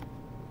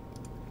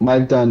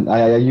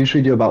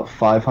usually do about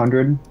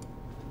 500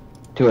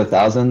 to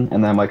 1,000,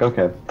 and then I'm like,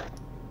 okay,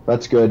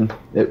 that's good.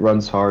 It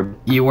runs hard.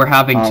 You were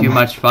having too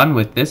much fun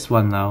with this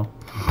one, though.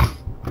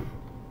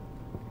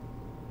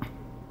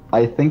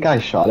 I think I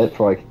shot it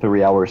for like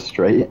 3 hours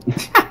straight.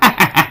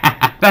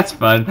 That's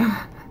fun.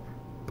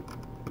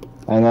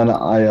 And then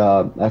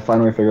I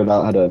finally figured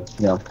out how to,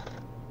 you know,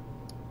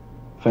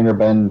 finger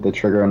bend the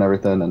trigger and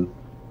everything, and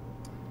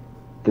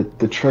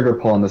the trigger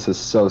pull on this is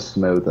so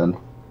smooth. And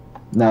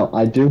now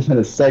I do want to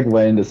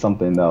segue into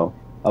something though,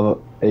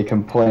 of a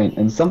complaint,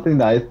 and something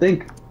that I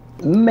think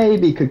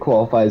maybe could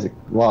qualify as a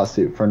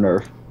lawsuit for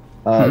Nerf.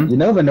 You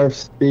know the Nerf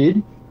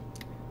Speed?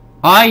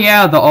 Oh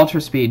yeah, the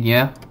Ultra Speed,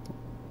 yeah.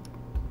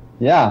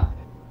 Yeah.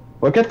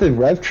 Look at the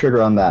rev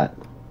trigger on that.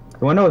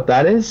 You wanna know what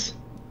that is?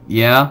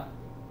 Yeah.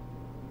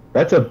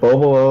 That's a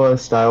Boboloa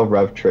style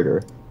rev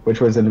trigger, which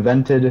was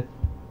invented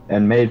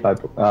and made by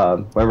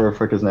whatever the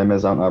frick his name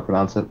is. I don't know how to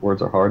pronounce it.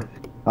 Words are hard.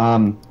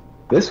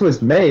 This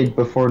was made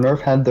before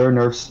Nerf had their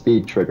Nerf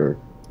Speed trigger,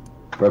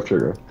 rev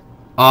trigger.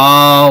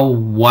 Oh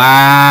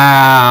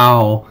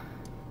wow!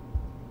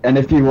 And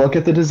if you look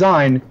at the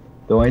design,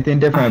 the only thing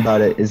different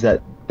about it is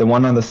that the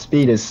one on the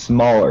Speed is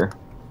smaller.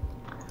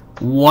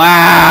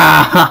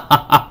 Wow!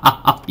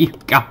 You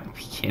gotta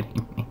be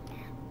kidding me.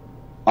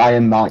 I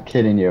am not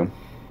kidding you.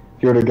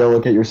 If you were to go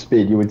look at your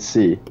Speed, you would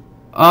see.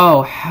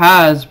 Oh,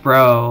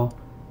 Hasbro.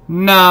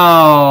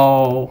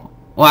 No.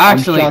 Well,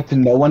 actually, I'm shocked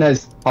no one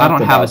has talked I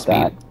don't have a about Speed.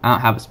 that. I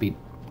don't have a Speed.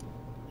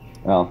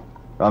 Well,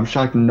 I'm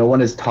shocked no one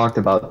has talked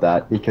about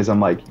that, because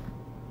I'm like,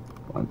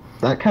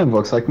 that kind of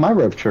looks like my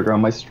rev trigger on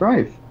my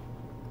Strife.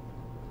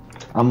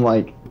 I'm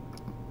like,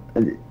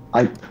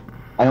 I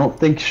don't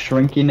think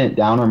shrinking it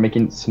down or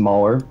making it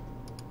smaller.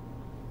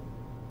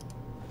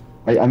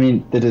 I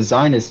mean, the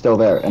design is still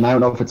there, and I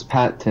don't know if it's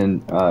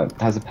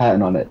has a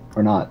patent on it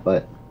or not,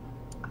 but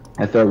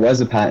if there was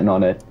a patent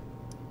on it,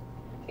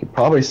 you could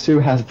probably sue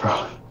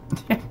Hasbro.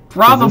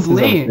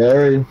 Probably.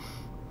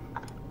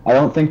 I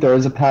don't think there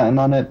is a patent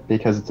on it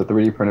because it's a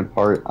 3D printed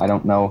part. I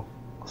don't know,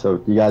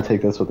 so you gotta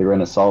take this with a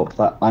grain of salt.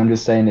 But I'm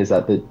just saying is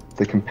that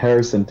the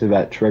comparison to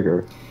that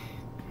trigger,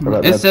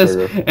 it's just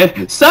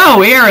it's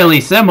so eerily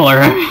similar.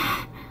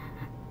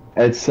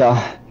 It's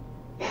yeah,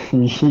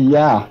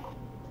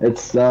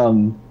 it's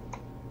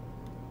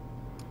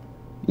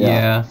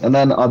yeah. And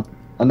then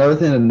another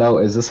thing to note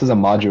is this is a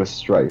modulus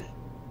Strife.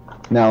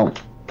 Now,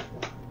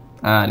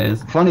 it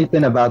is. Funny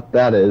thing about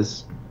that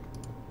is,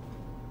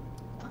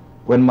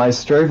 when my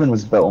Straven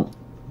was built,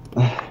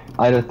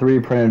 I had a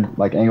 3D printed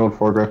like angled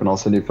foregrip, and I'll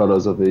send you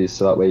photos of these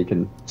so that way you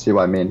can see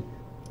what I mean.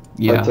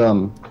 Yeah.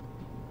 But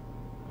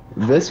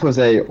this was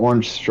a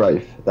orange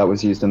strife that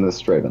was used in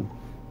this Straven.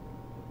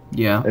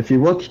 Yeah. If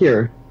you look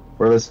here,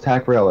 where this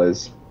tack rail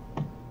is,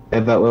 they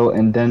have that little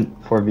indent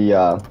for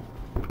the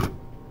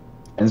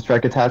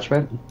N-strike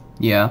attachment.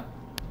 Yeah.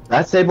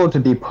 That's able to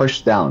be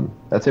pushed down.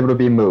 That's able to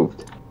be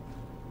moved.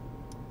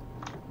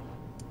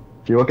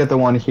 If you look at the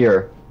one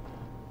here,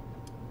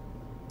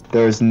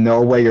 there's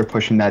no way you're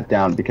pushing that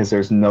down because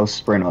there's no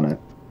spring on it.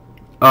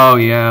 Oh,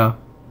 yeah.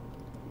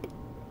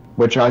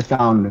 Which I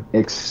found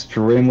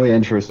extremely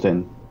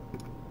interesting.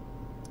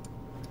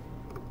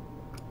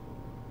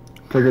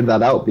 Figured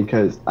that out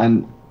because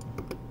I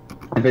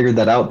figured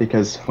that out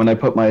because when I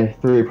put my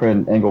 3D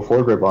print angle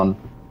foregrip on,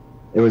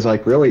 it was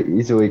like really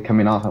easily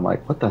coming off. I'm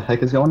like, what the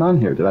heck is going on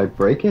here? Did I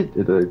break it?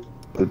 Did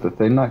the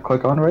thing not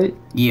click on right?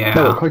 Yeah.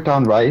 No, it clicked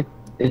on right.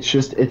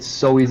 It's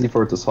so easy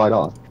for it to slide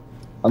off.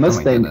 On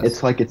this thing,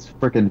 it's like it's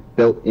freaking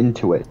built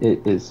into it.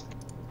 It is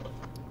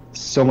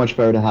so much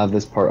better to have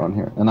this part on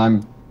here. And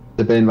I'm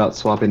debating about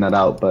swapping that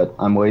out, but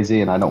I'm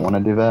lazy and I don't want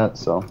to do that,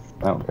 so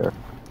I don't care.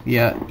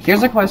 Yeah.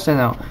 Here's a question,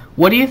 though.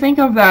 What do you think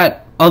of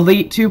that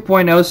Elite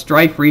 2.0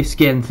 Strife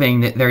reskin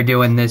thing that they're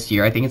doing this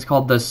year? I think it's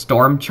called the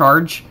Storm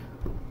Charge.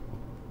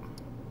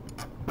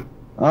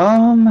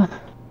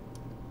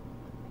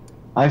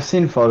 I've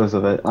seen photos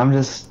of it. I'm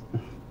just...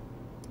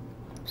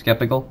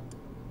 skeptical?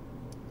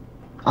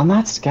 I'm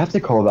not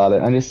skeptical about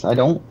it. I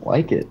don't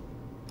like it.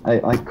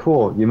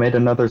 Cool, you made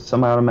another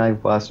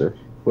semi-automatic blaster.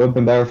 Would have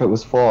been better if it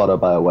was full auto,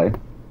 by the way.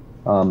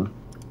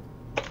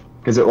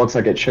 Because it looks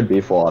like it should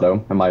be full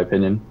auto, in my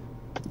opinion.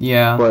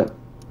 Yeah. But...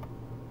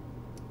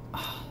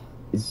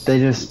 they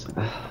just...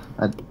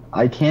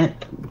 I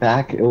can't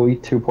back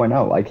Elite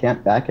 2.0. I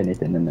can't back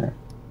anything in there.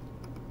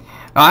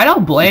 I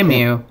don't blame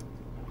you.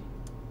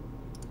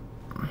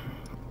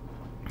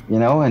 You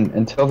know, and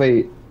until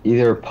they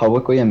either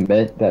publicly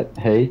admit that,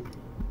 hey,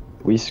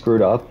 we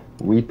screwed up,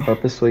 we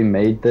purposely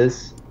made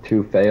this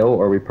to fail,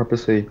 or we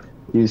purposely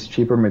used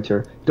cheaper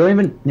material. Don't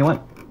even, you know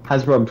what,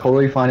 Hasbro, I'm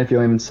totally fine if you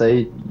don't even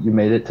say you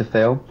made it to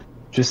fail.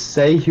 Just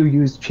say you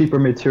used cheaper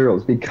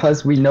materials,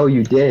 because we know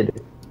you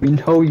did. We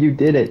know you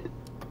did it.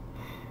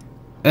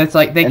 It's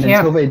like they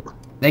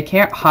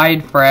can't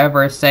hide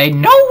forever, say,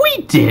 no,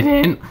 we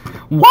didn't!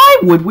 Why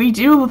would we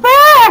do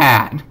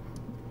that?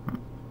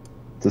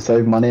 To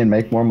save money and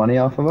make more money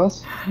off of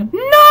us?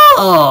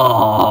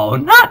 No!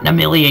 Not in a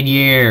million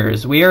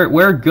years.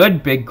 We're a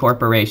good big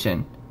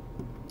corporation.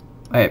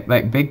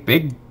 Like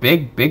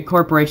big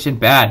corporation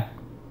bad.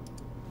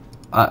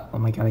 Oh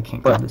my god, I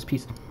can't grab this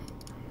piece.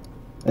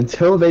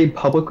 Until they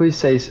publicly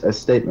say a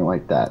statement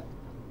like that,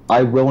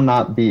 I will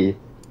not be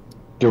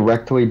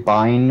directly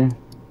buying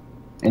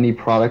any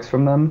products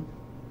from them.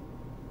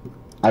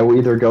 I will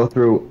either go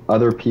through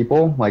other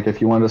people, like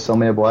if you wanted to sell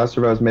me a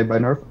blaster that was made by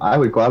Nerf, I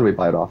would gladly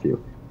buy it off you.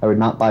 I would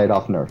not buy it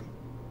off Nerf,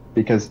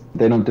 because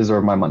they don't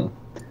deserve my money.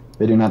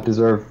 They do not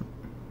deserve,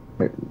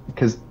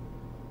 because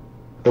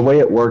the way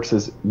it works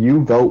is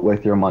you vote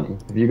with your money.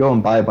 If you go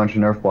and buy a bunch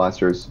of Nerf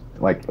blasters,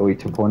 like Elite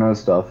 2.0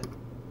 stuff,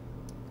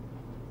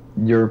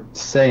 you're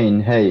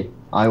saying, hey,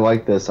 I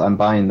like this, I'm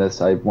buying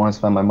this, I want to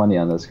spend my money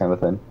on this kind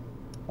of thing.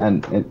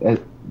 And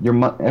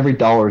every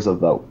dollar is a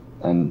vote,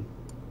 and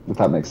if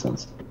that makes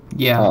sense.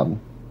 Yeah.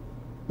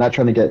 Not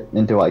trying to get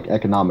into like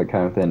economic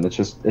kind of thing. It's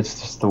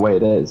just the way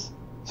it is.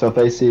 So if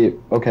they see,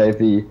 okay,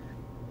 the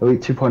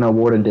Elite 2.0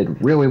 Warden did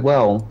really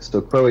well,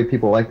 so clearly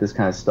people like this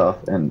kind of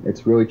stuff, and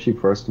it's really cheap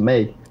for us to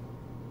make.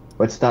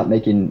 Let's stop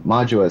making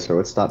Modulus, or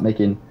let's stop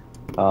making,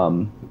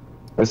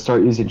 let's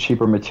start using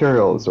cheaper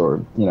materials,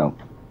 or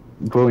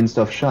gluing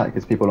stuff shut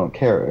because people don't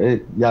care.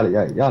 Yada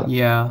yada yada.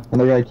 Yeah.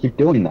 And they're gonna keep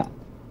doing that.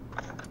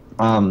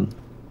 And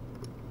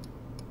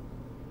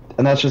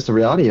that's just the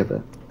reality of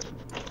it.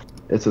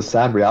 It's a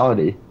sad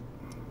reality.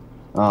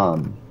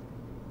 And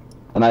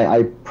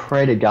I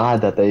pray to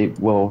God that they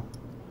will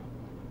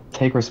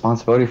take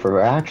responsibility for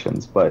their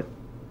actions, but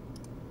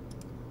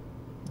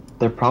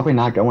they're probably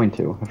not going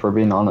to, if we're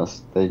being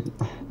honest. They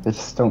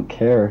just don't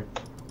care.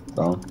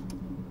 So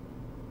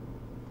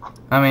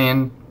I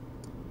mean,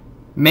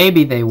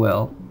 maybe they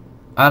will.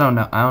 I don't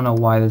know. I don't know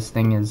why this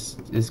thing is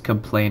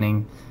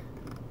complaining,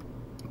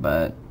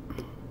 but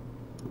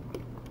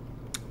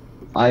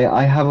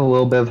I have a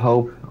little bit of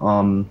hope.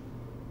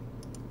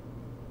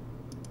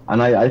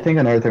 And I think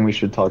another thing we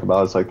should talk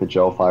about is like the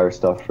gel fire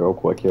stuff real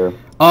quick here.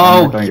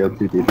 Oh, I'm not gonna go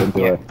too deep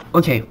into it.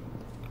 Okay,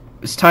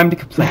 it's time to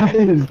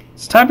complain.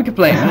 It's time to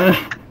complain.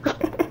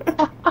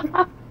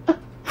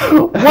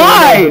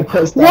 Why?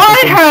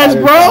 Why,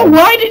 Hasbro?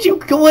 Why did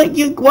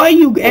why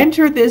you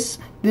enter this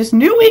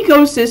new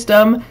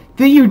ecosystem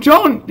that you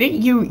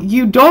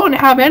don't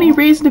have any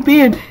reason to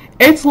be in?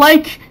 It's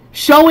like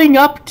showing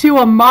up to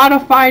a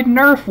modified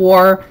Nerf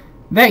war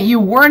that you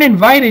weren't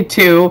invited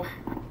to.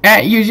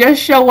 You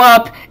just show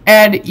up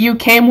and you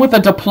came with a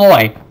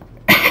deploy.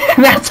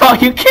 That's all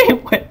you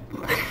came with.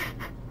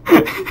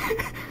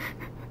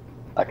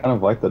 I kind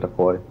of like the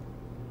deploy.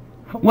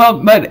 Well,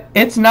 but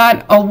it's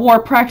not a war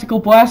practical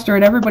blaster,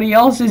 and everybody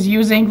else is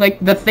using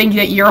like the thing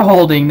that you're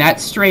holding, that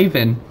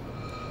Straven.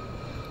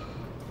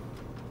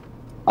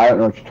 I don't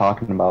know what you're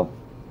talking about.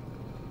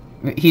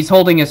 He's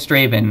holding a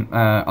Straven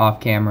off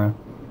camera.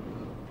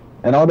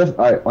 And I'll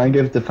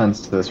give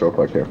defense to this real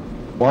quick here.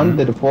 One,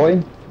 the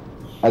deploy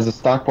as a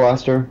stock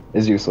blaster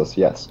is useless,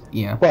 yes.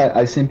 Yeah. But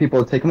I've seen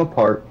people take them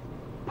apart,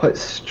 put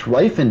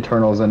Strife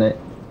internals in it,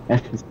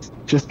 and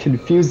just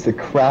confuse the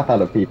crap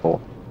out of people.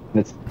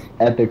 And it's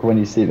epic when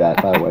you see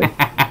that, by the way.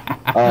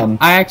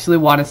 I actually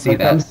want to see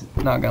that,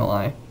 not gonna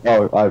lie.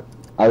 Oh,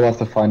 I will have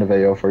to find a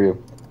video for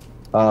you.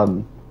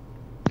 When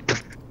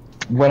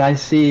I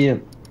see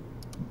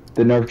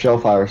the Nerf gel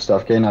fire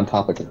stuff, getting on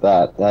topic of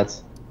that,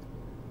 that's...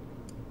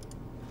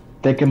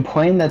 They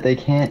complain that they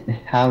can't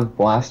have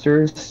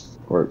blasters,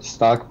 or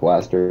stock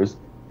blasters,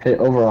 hit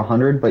over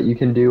 100, but you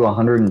can do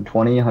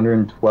 120,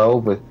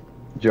 112 with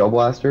gel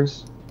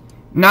blasters.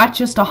 Not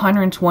just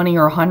 120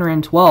 or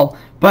 112,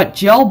 but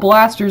gel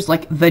blasters,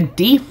 like the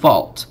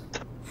default,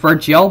 for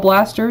gel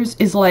blasters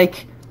is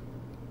like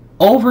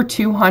over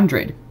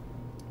 200.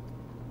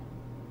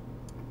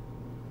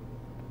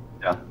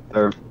 Yeah,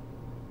 they're...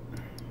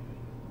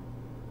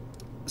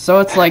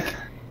 So it's like,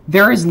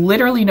 there is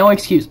literally no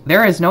excuse.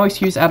 There is no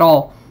excuse at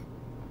all.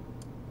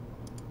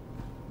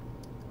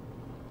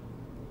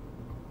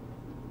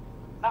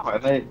 No,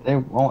 they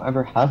won't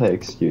ever have an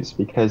excuse,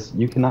 because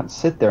you cannot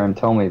sit there and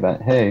tell me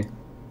that, hey...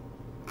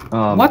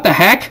 what the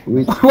heck?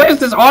 What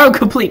is this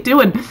autocomplete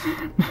doing?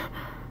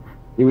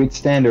 Elite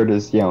standard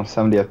is, 70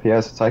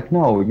 FPS. It's like,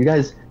 no, you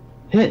guys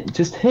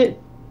just hit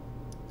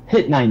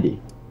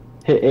 90.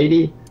 Hit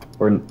 80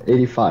 or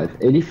 85.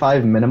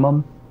 85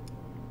 minimum.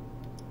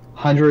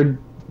 100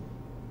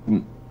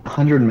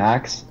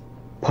 max.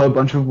 Put a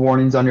bunch of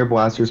warnings on your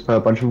blasters, put a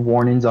bunch of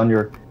warnings on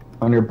your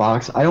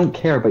box. I don't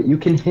care, but you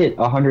can hit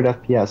 100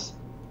 FPS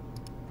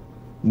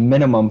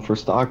minimum for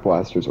stock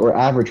blasters, or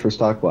average for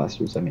stock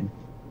blasters, I mean.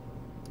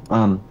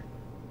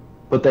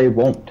 But they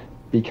won't,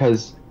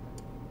 because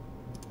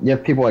you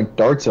have people like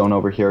Dart Zone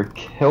over here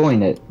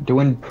killing it,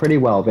 doing pretty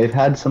well. They've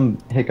had some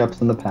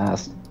hiccups in the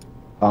past,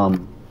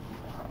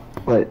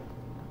 but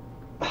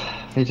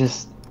they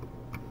just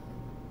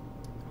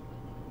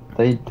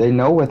they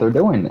know what they're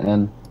doing,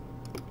 and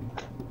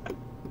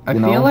I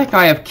feel like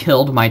I have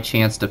killed my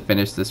chance to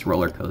finish this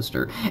roller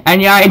coaster.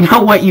 And yeah, I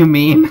know what you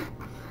mean.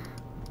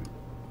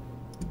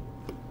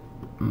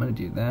 I'm gonna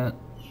do that.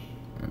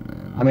 And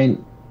then... I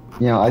mean,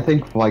 I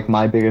think like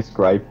my biggest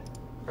gripe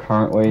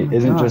currently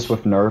isn't just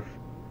with Nerf.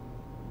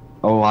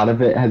 A lot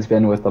of it has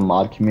been with the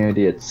mod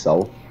community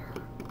itself.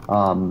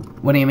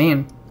 What do you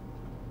mean?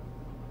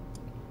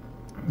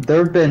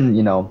 There have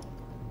been,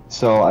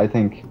 so I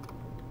think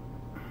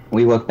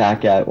we look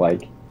back at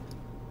like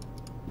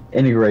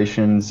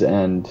integrations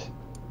and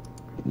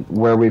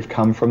where we've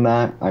come from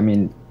that. I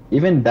mean,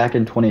 even back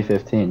in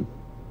 2015,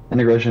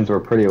 integrations were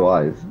pretty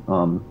live.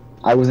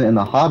 I wasn't in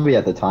the hobby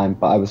at the time,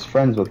 but I was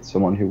friends with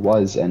someone who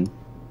was, and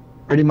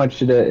pretty much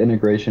did an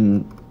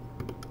integration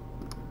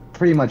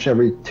pretty much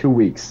every 2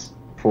 weeks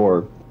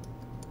for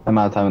the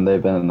amount of time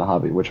they've been in the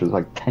hobby, which was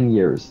like 10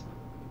 years.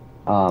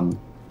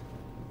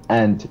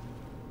 And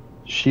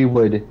she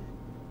would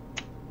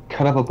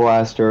cut up a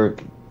blaster,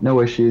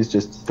 no issues,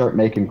 just start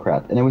making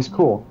crap, and it was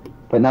cool.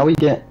 But now we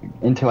get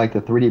into like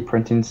the 3D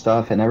printing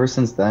stuff, and ever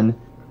since then,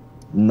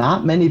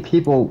 not many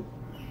people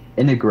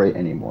integrate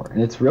anymore,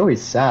 and it's really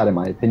sad in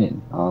my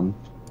opinion.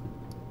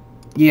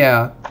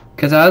 Yeah,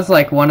 because that was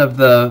like one of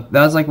the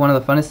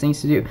funnest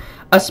things to do,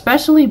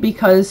 especially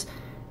because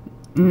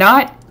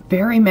not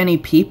very many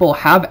people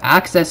have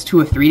access to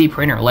a 3D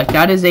printer. Like,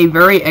 that is a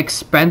very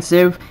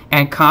expensive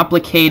and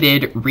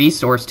complicated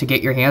resource to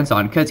get your hands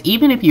on, because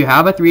even if you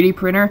have a 3D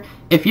printer,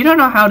 if you don't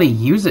know how to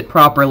use it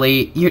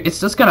properly, it's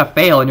just going to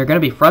fail, and you're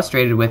going to be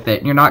frustrated with it,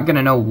 and you're not going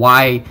to know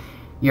why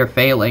you're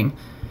failing.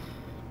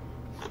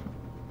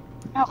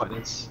 Yeah, but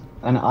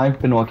and I've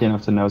been lucky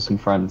enough to know some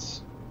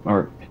friends,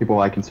 or people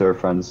I consider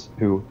friends,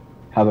 who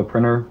have a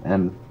printer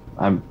and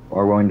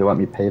are willing to let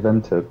me pay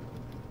them to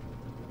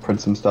print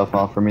some stuff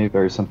off for me,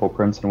 very simple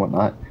prints and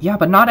whatnot. Yeah,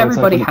 but not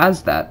everybody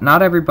has that.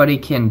 Not everybody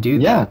can do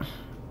that.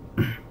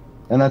 Yeah,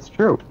 and that's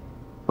true.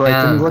 But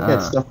like, when you look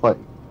at stuff like,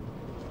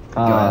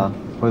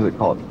 what is it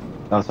called?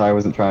 Oh, sorry, I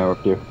wasn't trying to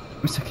interrupt you.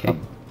 It's okay.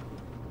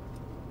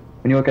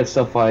 When you look at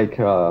stuff like,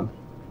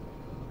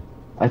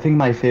 I think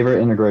my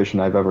favorite integration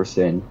I've ever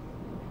seen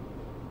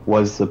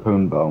was the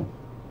Poon Bow.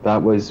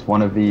 That was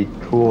one of the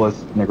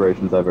coolest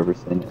integrations I've ever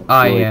seen.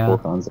 Yeah. Cool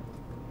concept.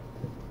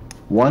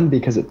 One,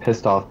 because it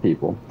pissed off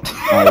people.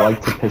 I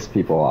like to piss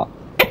people off.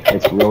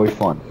 It's really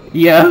fun.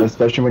 Yeah.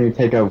 Especially when you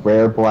take a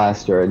rare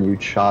blaster and you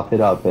chop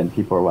it up and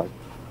people are like,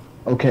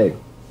 okay,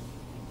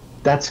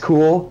 that's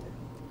cool,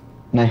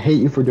 and I hate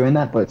you for doing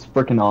that, but it's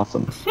freaking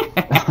awesome.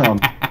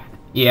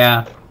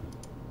 Yeah.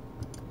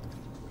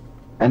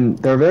 And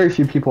there are very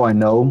few people I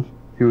know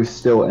who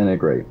still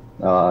integrate.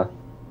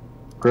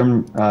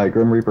 Grim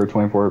Reaper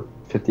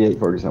 2458,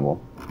 for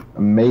example.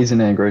 Amazing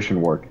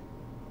integration work.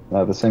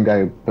 The same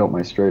guy who built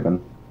my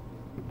Straven.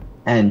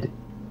 And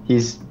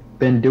he's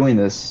been doing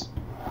this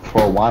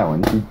for a while,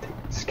 and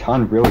he's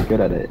gotten really good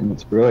at it, and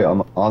it's really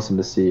awesome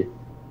to see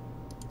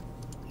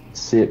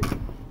it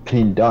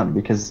being done,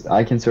 because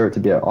I consider it to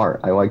be an art.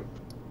 I like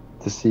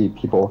to see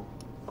people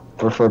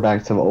refer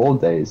back to the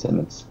old days, and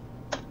it's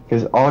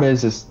because all it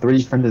is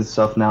 3D printed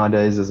stuff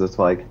nowadays is it's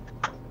like,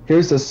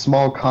 here's this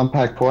small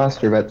compact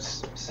blaster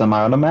that's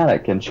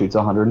semi-automatic and shoots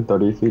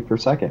 130 feet per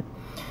second.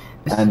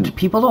 And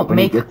people don't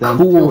make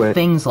cool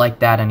things like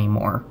that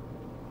anymore.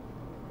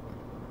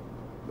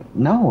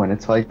 No, and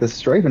it's like the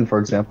Straven, for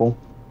example.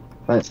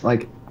 That's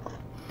like,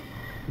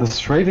 the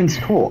Straven's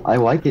cool. I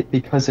like it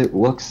because it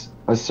looks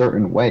a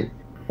certain way.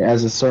 It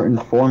has a certain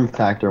form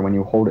factor. When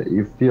you hold it,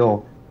 it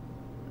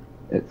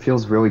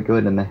feels really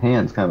good in the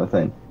hands, kind of a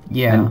thing.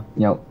 Yeah.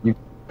 And, you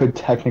could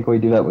technically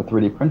do that with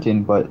 3D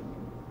printing, but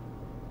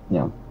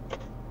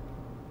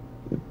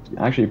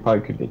actually, you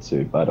probably could get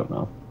sued, but I don't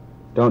know.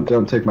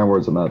 Don't take my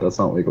words on that. That's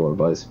not legal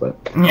advice, but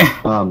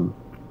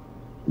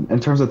in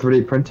terms of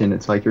 3D printing,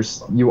 it's like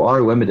you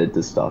are limited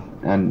to stuff,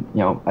 and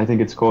I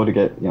think it's cool to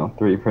get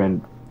 3D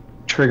printed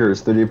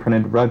triggers, 3D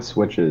printed rev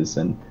switches,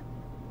 and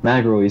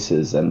mag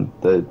releases, and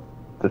the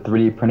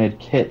 3D printed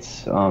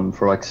kits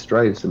for like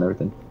stripes and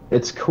everything.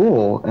 It's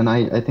cool, and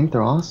I think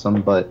they're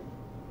awesome, but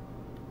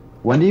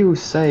when do you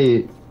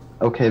say,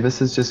 okay,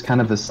 this is just kind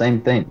of the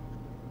same thing?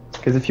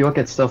 Because if you look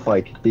at stuff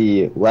like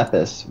the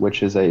Lepus,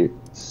 which is a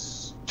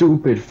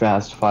stupid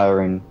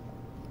fast-firing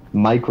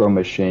micro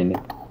machine,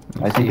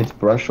 I think it's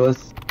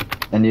brushless,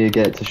 and you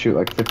get to shoot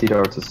like 50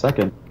 darts a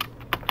second.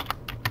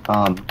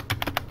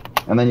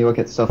 And then you look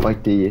at stuff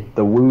like the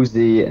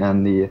Woozy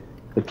and the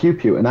Pew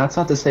Pew, and that's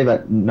not to say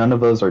that none of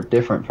those are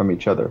different from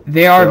each other.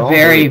 They are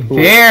very,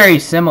 very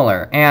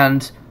similar,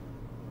 and...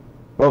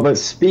 Well, but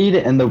speed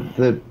and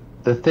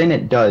the thing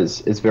it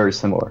does is very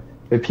similar.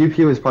 The Pew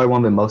Pew is probably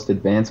one of the most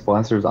advanced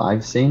blasters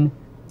I've seen,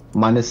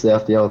 minus the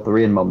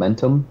FDL3 and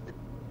momentum,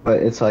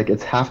 but it's like,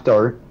 it's half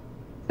dart,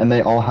 and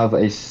they all have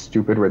a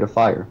stupid rate of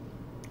fire.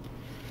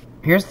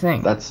 Here's the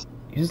thing.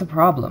 Here's the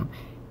problem.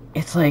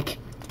 It's like,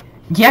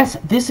 yes,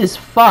 this is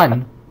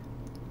fun,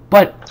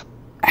 but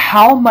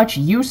how much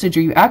usage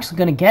are you actually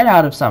going to get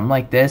out of something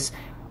like this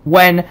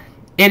when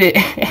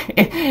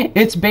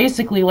it's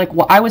basically like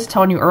what I was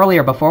telling you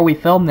earlier before we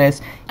filmed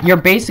this. You're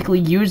basically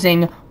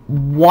using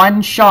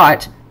one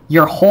shot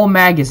your whole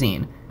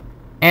magazine,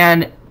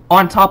 and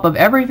on top of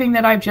everything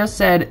that I've just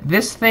said,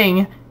 this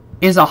thing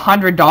is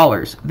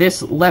 $100.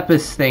 This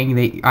Lepus thing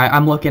that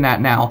I'm looking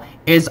at now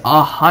is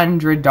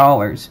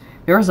 $100.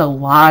 There's a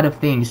lot of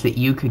things that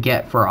you could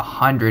get for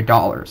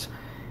 $100,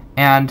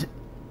 and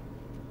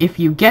if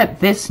you get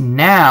this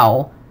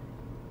now,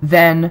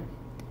 then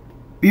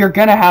you're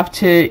gonna have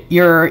to.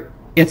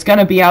 It's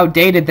gonna be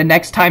outdated the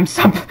next time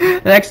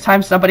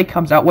somebody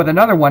comes out with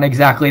another one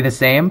exactly the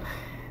same,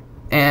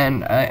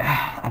 and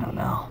I don't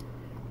know.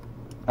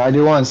 I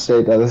do want to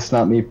state that this is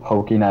not me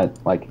poking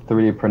at like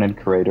 3D printed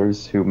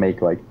creators who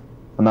make like.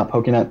 I'm not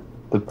poking at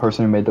the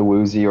person who made the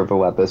Woozy or the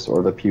Lepus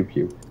or the Pew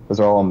Pew. Those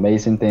are all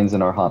amazing things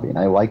in our hobby, and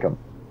I like them,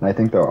 and I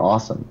think they're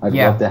awesome. I'd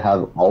love to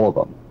have all of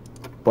them,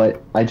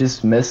 but I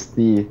just miss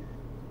the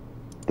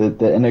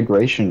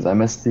integrations. I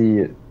miss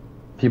the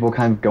people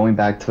kind of going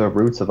back to the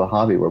roots of the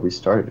hobby where we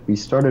started. We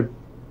started,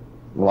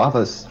 a lot of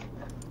us.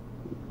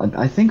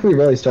 I think we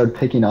really started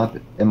picking up,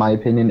 in my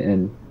opinion,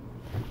 in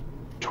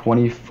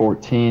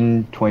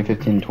 2014,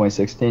 2015,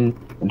 2016,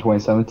 and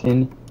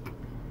 2017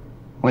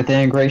 with the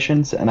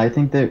integrations, and I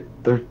think that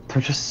they're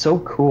just so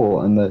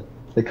cool, and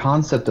the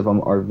concept of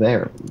them are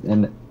there,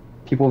 and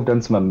people have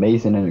done some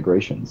amazing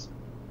integrations.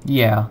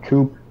 Yeah.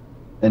 Coop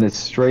and his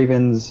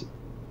Stravens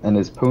and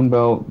his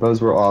Poonbell, those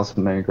were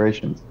awesome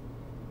integrations.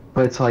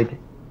 But it's like,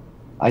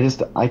 I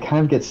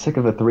kind of get sick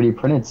of the 3D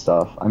printed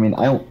stuff. I mean,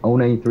 I don't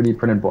own any 3D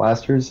printed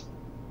blasters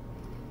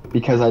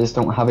because I just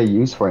don't have a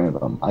use for any of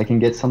them. I can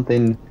get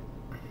something,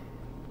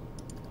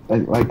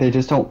 like they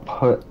just don't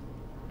put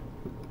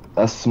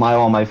a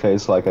smile on my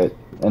face like an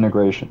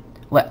integration.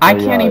 I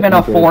can't even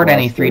afford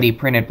any 3D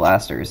printed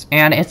blasters,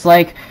 and it's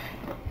like,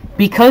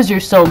 because you're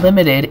so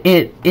limited,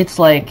 it's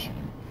like,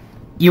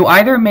 you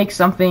either make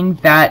something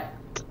that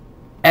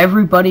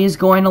everybody's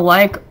going to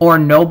like, or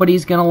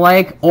nobody's going to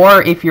like,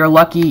 or if you're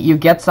lucky, you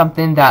get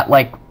something that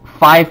like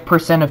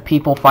 5% of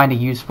people find a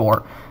use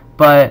for.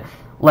 But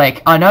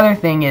like, another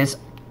thing is,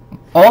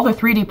 all the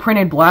 3D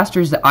printed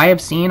blasters that I have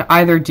seen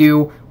either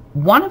do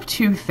one of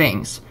two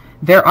things.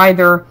 They're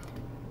either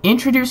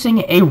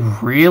introducing a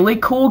really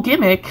cool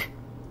gimmick,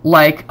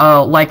 like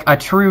a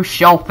true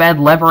shell-fed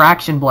lever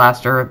action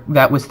blaster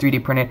that was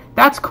 3D printed.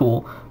 That's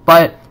cool,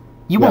 but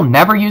you will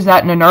never use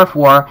that in a Nerf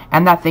war,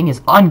 and that thing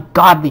is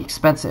ungodly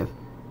expensive.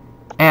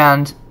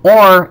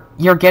 Or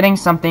you're getting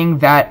something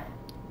that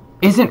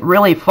isn't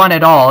really fun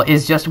at all,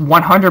 is just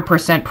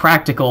 100%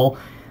 practical,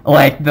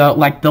 like the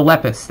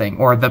Lepus thing,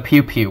 or the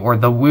Pew Pew, or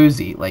the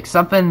Woozy, like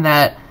something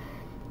that,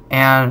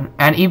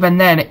 and even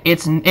then,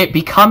 it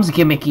becomes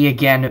gimmicky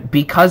again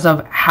because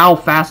of how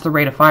fast the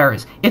rate of fire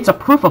is. It's a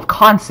proof of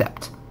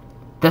concept.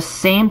 The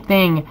same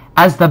thing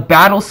as the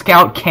Battle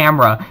Scout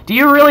camera. Do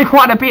you really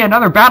want to be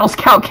another Battle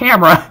Scout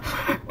camera?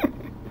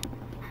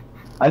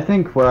 I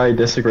think where I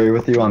disagree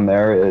with you on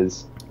there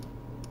is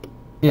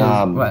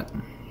what?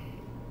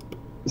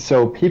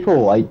 So people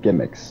like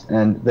gimmicks,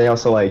 and they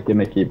also like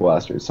gimmicky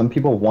blasters. Some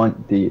people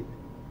want the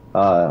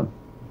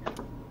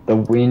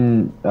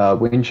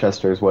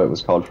Winchester is what it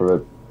was called for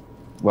the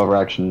lever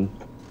action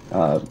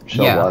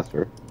shell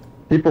blaster.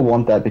 People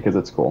want that because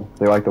it's cool.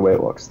 They like the way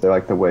it looks. They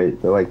like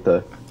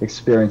the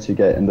experience you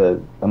get and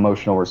the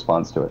emotional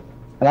response to it.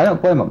 And I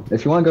don't blame them.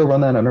 If you want to go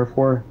run that on Nerf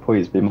war,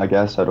 please be my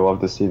guest. I'd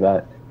love to see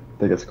that. I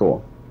think it's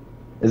cool.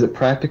 Is it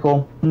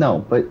practical?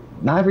 No, but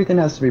not everything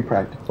has to be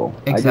practical.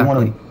 Exactly. I do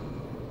want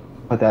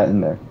to put that in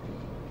there.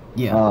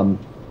 Yeah.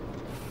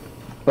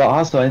 But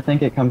also, I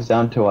think it comes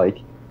down to, like,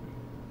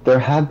 there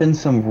have been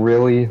some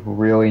really,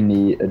 really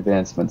neat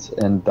advancements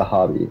in the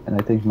hobby. And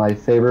I think my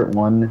favorite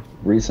one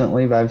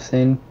recently that I've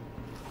seen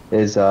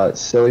is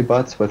Silly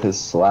Butts with his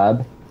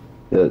slab,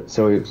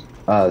 Silly's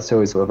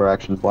lever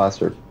action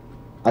blaster.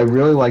 I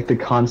really like the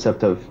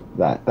concept of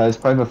that. That is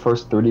probably the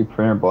first 3D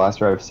printer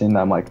blaster I've seen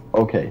that I'm like,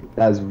 okay,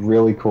 that is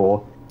really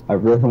cool. I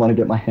really want to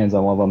get my hands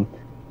on one of them.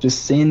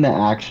 Just seeing the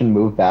action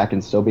move back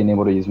and still being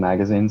able to use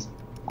magazines,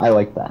 I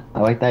like that.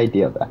 I like the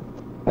idea of that.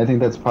 I think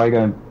that's probably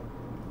going to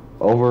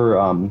over.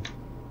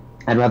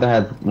 I'd rather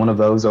have one of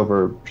those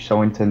over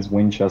Showington's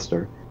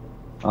Winchester.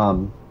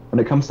 When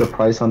it comes to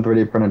price on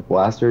 3D printed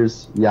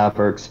blasters, yeah,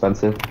 they're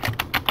expensive.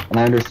 And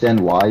I understand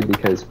why,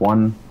 because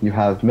one, you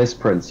have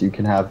misprints, you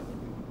can have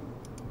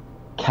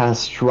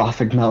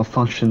catastrophic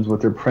malfunctions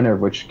with your printer,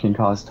 which can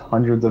cost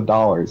hundreds of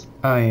dollars.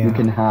 Oh, yeah. You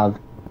can have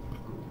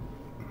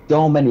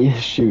so many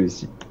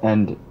issues,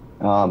 and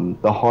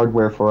the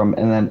hardware for them,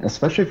 and then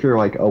especially if you're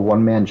like a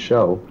one-man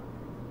show,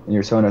 and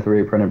you're selling a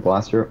 3D printed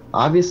blaster,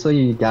 obviously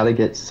you gotta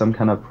get some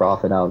kind of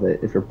profit out of it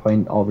if you're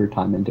putting all of your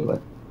time into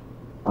it.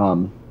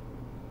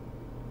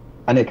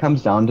 And it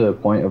comes down to a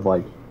point of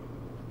like,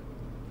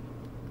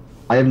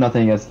 I have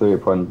nothing against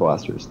 3D printed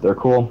blasters. They're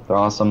cool, they're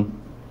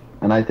awesome,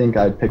 and I think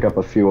I'd pick up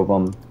a few of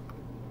them,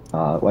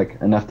 like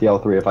an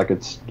FTL3 if I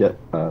could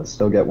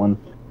still get one.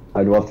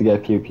 I'd love to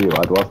get Pew Pew.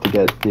 I'd love to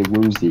get the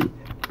Woozy.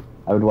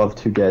 I would love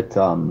to get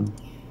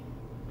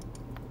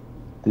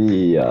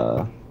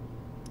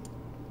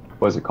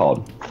what is it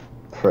called?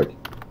 Frick.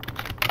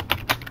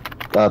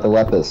 The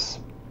Lepus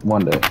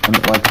one day.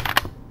 And like,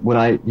 would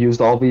I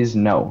use all these?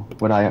 No.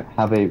 Would I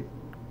have a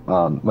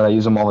would I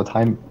use them all the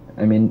time?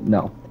 I mean,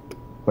 no.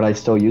 Would I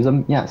still use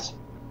them? Yes.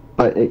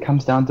 But it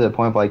comes down to the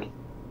point of like,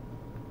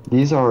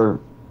 these are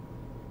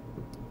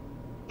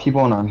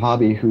people in our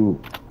hobby who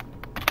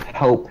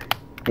help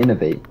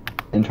innovate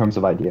in terms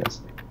of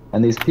ideas.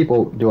 And these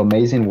people do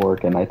amazing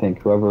work, and I think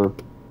whoever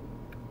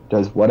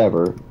does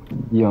whatever,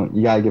 you know,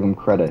 you gotta give them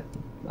credit.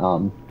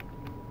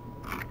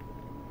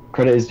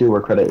 Credit is due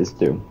where credit is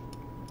due,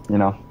 you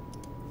know?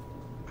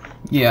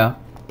 Yeah.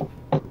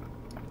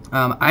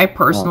 I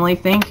personally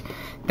think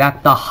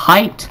that the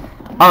height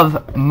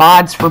of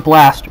mods for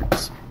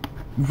blasters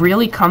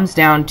really comes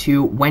down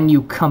to when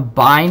you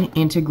combine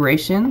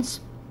integrations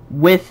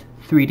with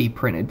 3D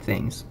printed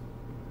things.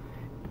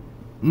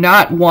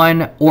 Not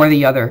one or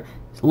the other.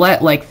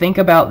 Think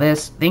about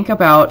this. Think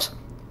about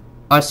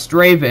a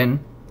Straven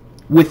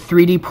with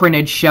 3D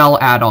printed shell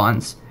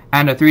add-ons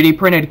and a 3D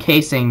printed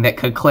casing that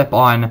could clip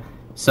on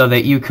so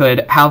that you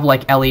could have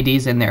like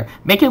LEDs in there.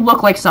 Make it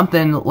look like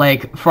something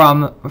like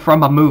from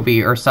a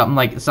movie or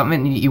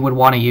something you would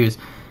want to use.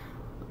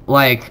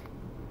 Like,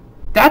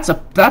 that's a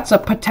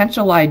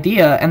potential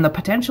idea, and the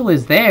potential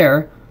is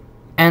there,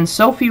 and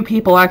so few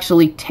people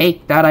actually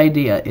take that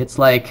idea. It's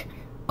like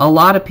a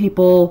lot of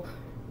people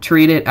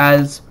treat it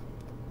as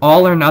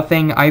all or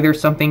nothing, either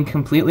something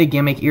completely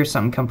gimmicky or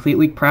something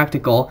completely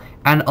practical,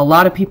 and a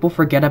lot of people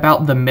forget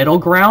about the middle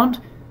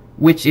ground,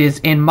 which is,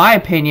 in my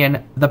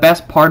opinion, the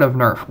best part of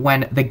Nerf,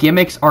 when the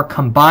gimmicks are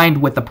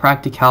combined with the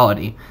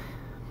practicality.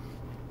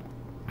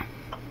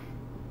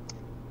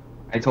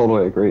 I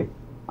totally agree.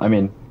 I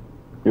mean,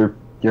 you're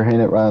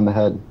hitting it right on the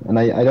head, and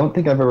I don't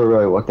think I've ever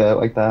really looked at it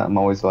like that. I'm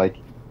always like,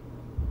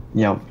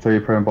 you know,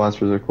 3D printed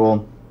blasters are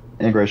cool,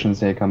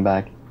 integrations need to come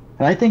back.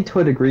 And I think to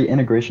a degree,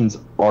 integrations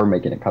are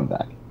making it come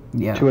back.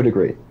 Yeah. To a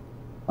degree.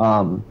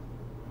 And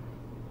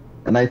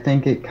I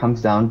think it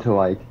comes down to,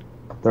 like,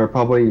 there are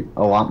probably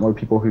a lot more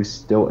people who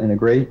still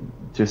integrate,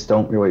 just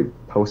don't really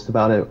post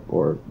about it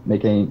or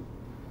make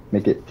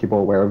it people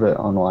aware of it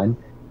online.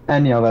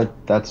 And, you know,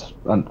 that's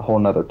a whole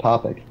nother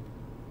topic.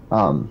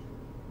 And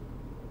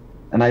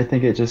I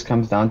think it just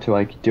comes down to,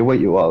 like, do what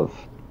you love.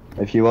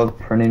 If you love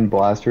printing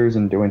blasters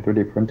and doing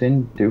 3D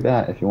printing, do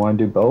that. If you want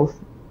to do both,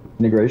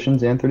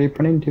 integrations and 3D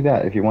printing, do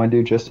that. If you want to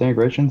do just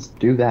integrations,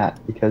 do that.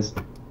 Because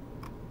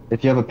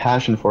if you have a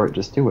passion for it,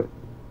 just do it.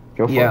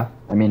 Go for it.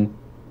 I mean,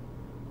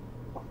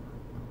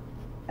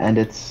 and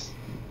it's,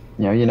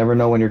 you know, you never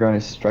know when you're going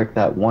to strike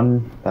that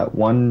one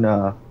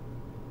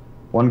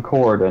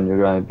chord, and you're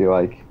going to be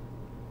like,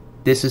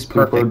 this is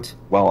perfect.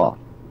 Well off.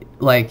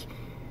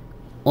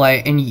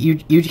 And you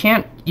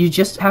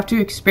just have to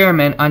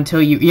experiment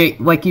until you,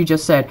 like you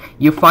just said,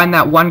 you find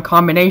that one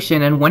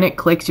combination, and when it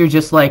clicks, you're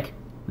just like,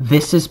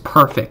 this is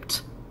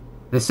perfect.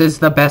 This is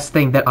the best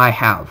thing that I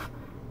have.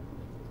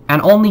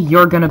 And only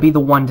you're going to be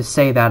the one to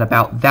say that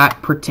about that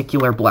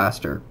particular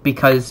blaster,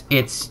 because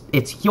it's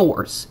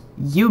yours.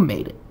 You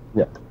made it.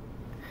 Yeah.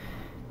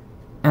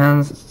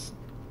 And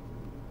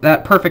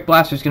that perfect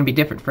blaster is going to be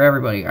different for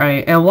everybody.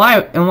 In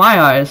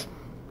my eyes,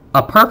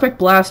 a perfect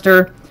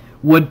blaster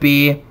would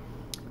be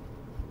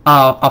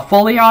a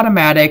fully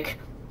automatic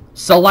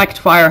select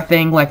fire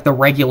thing like the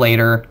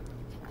regulator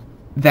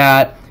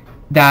that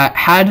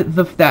had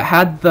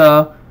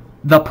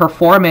the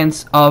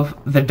performance of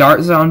the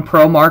Dart Zone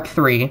Pro Mark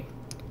III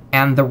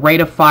and the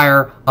rate of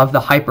fire of the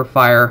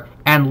Hyperfire,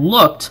 and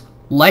looked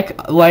like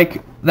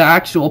the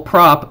actual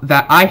prop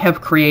that I have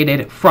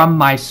created from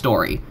my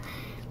story.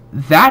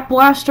 That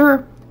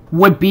blaster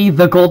would be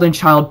the golden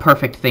child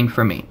perfect thing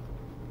for me.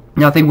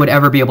 Nothing would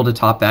ever be able to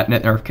top that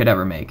Nerf could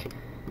ever make.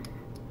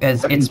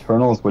 What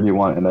internals would you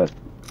want in it?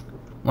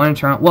 One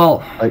internal?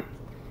 Well, like,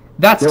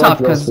 that's tough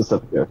because...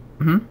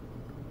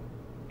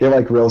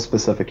 like real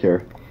specific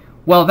here.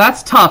 Well,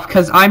 that's tough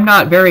because I'm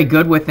not very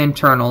good with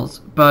internals,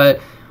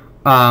 but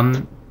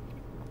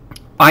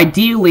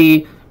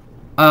ideally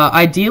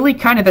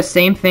kind of the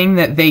same thing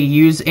that they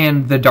use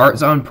in the Dart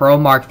Zone Pro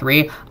Mark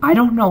III. I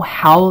don't know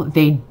how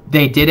they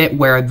did it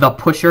where the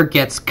pusher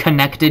gets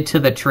connected to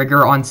the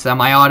trigger on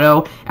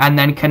semi-auto and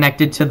then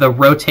connected to the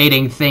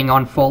rotating thing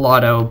on full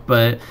auto,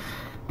 but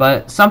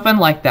something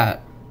like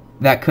that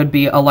could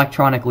be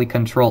electronically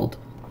controlled.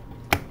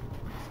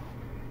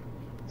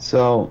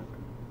 So,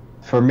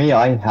 for me,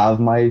 I have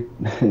my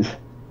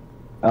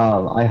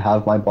I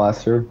have my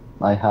blaster.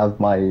 I have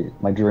my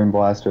Dream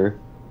Blaster.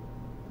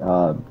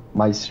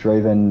 My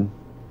Straven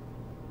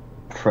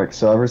trick.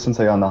 So ever since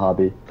I got in the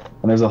hobby,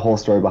 and there's a whole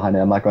story behind it.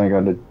 I'm not going to go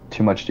into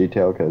too much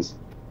detail because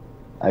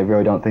I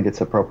really don't think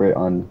it's appropriate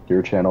on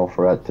your channel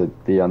for that to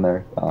be on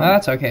there.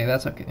 That's okay.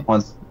 That's okay.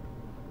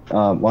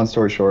 One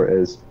story short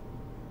is,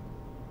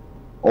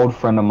 old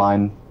friend of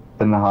mine,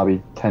 been in the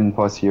hobby 10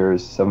 plus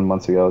years. 7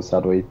 months ago,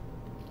 sadly,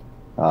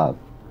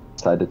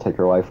 decided to take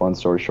her life. Long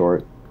story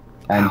short,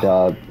 and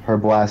her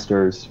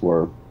blasters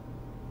were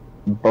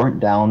burnt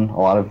down. A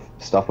lot of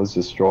stuff was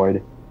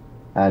destroyed,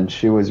 and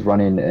she was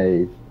running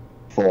a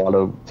full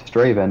auto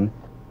Straven.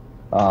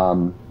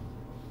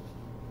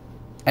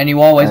 And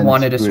you always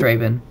wanted a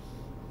Straven.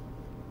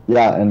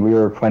 Yeah, and we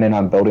were planning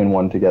on building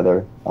one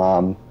together.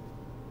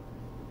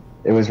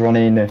 It was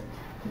running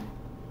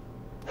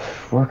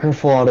Worker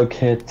Full Auto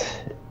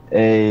Kit,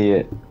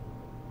 a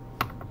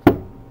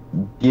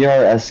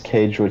DRS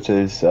cage, which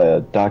is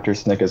Dr.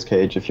 Snicker's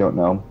cage, if you don't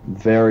know.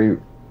 Very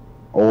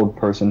old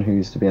person who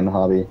used to be in the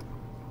hobby.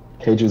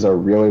 Cages are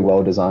really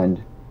well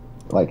designed.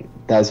 Like,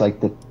 that's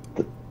like the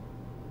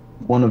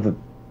one of the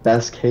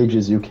best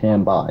cages you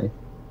can buy.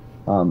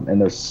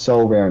 And they're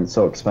so rare and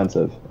so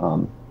expensive.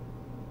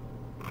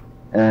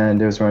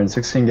 And it was running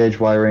 16 gauge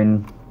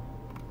wiring,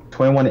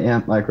 21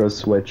 amp micro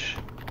switch,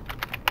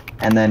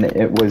 and then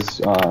it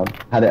was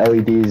had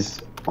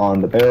LEDs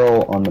on the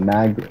barrel, on the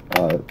mag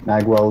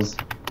wells,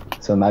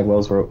 so the mag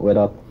wells were lit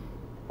up,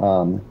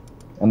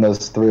 and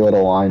those three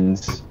little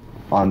lines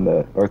on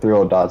the, or three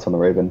little dots on the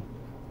Raven.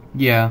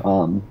 Yeah.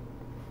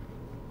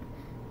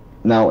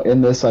 Now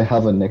in this I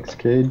have a Nyx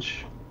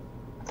cage,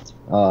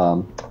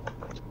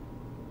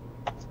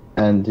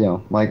 and you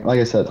know, like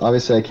I said,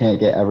 obviously I can't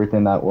get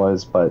everything that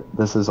was, but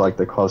this is like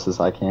the closest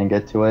I can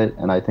get to it,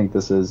 and I think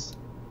this is,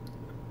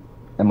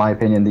 in my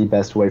opinion, the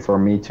best way for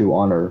me to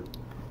honor,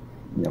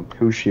 you know,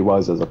 who she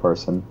was as a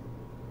person,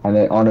 and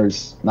it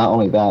honors not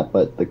only that,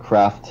 but the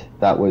craft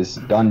that was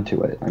done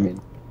to it. I mean,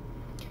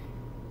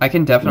 I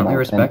can definitely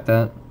respect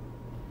that.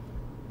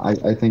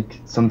 I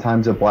think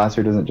sometimes a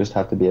blaster doesn't just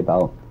have to be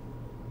about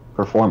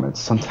performance.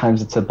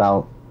 Sometimes it's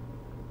about,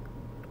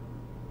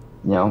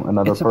 you know,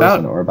 another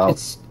person, or about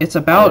it's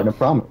about a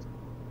promise.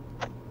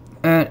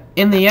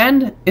 In the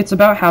end, it's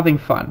about having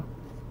fun.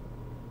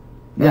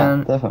 Yeah,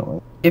 and definitely.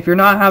 If you're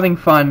not having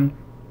fun,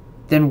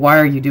 then why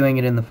are you doing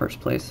it in the first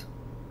place?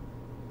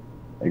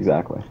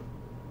 Exactly.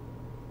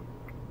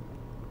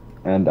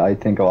 And I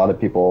think a lot of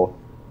people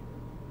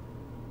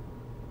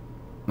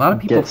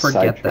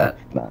forget that.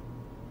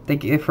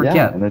 They forget.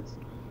 Yeah, and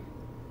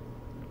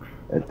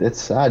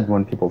it's sad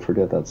when people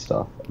forget that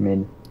stuff. I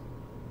mean,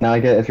 now I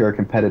get if you're a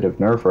competitive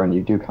nerfer and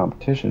you do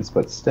competitions,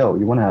 but still,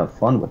 you want to have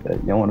fun with it.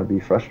 You don't want to be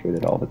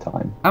frustrated all the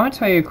time. I'm going to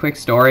tell you a quick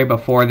story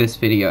before this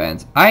video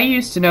ends. I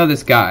used to know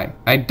this guy.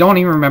 I don't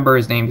even remember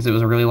his name because it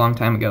was a really long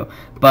time ago.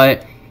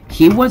 But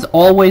he was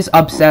always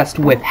obsessed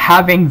with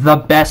having the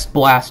best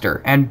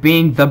blaster and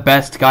being the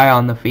best guy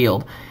on the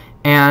field.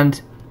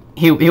 And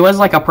he was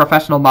like a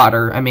professional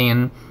modder. I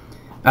mean,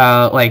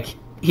 like,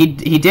 he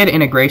did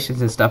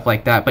integrations and stuff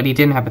like that, but he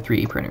didn't have a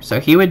 3D printer. So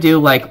he would do,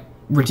 like,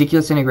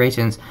 ridiculous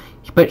integrations,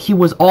 but he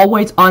was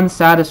always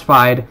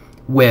unsatisfied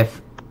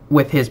with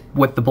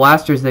the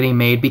blasters that he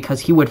made, because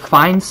he would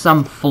find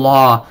some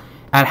flaw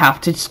and have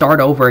to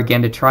start over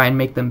again to try and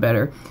make them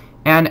better.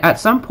 And at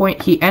some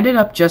point, he ended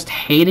up just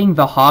hating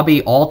the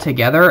hobby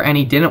altogether, and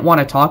he didn't want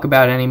to talk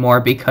about it anymore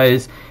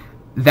because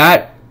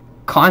that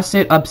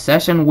constant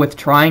obsession with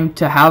trying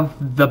to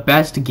have the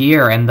best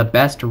gear and the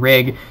best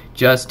rig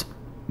just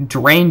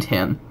drained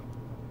him.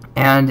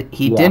 And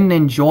he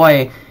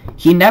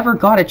he never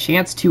got a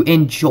chance to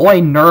enjoy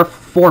Nerf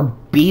for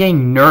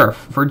being Nerf,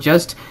 for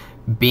just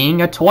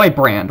being a toy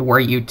brand where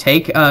you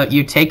take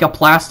a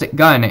plastic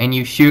gun and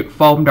you shoot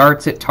foam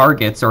darts at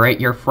targets or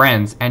at your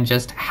friends and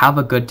just have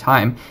a good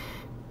time.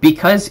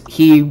 Because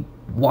he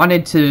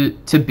wanted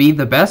to be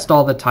the best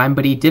all the time,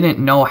 but he didn't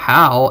know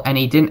how, and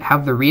he didn't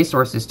have the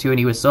resources to, and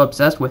he was so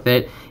obsessed with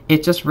it,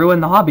 it just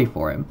ruined the hobby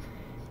for him.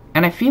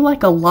 And I feel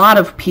like a lot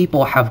of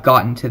people have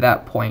gotten to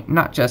that point,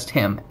 not just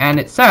him, and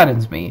it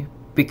saddens me,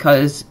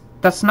 because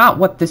that's not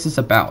what this is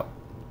about.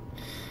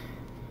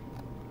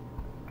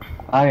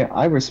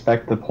 I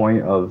respect the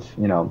point of,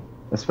 you know,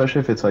 especially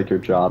if it's like your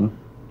job.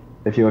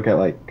 If you look at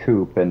like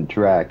Coop and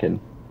Drac and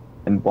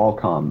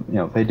Balcom, you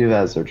know, they do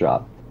that as their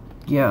job.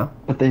 Yeah.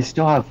 But they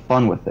still have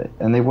fun with it,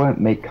 and they wouldn't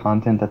make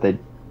content that they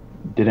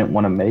didn't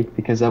want to make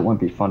because that wouldn't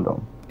be fun to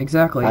them.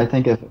 Exactly. I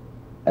think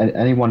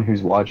anyone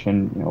who's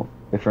watching,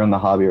 if you're in the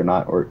hobby or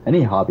not, or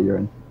any hobby you're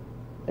in,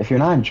 if you're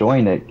not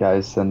enjoying it,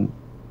 guys, then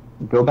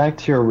go back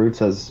to your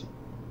roots and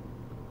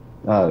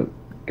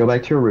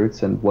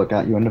what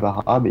got you into the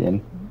hobby,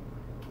 and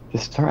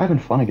just start having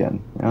fun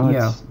again.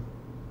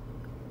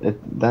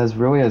 That is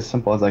really as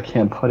simple as I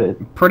can put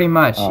it. Pretty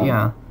much,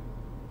 yeah.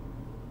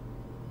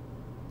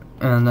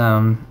 And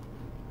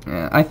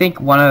I think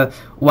one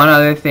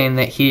other thing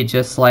that he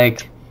just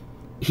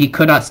he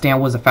could not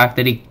stand was the fact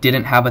that he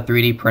didn't have a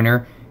 3D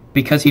printer,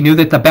 because he knew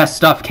that the best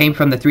stuff came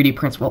from the 3D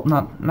prints. Well,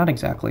 not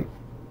exactly.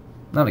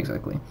 Not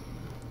exactly.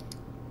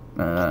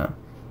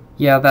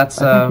 Yeah,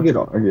 that's I think we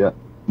could argue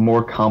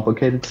more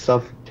complicated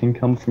stuff can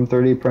come from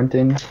 3D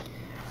printing,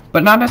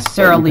 but not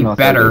necessarily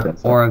better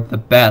or the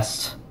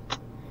best.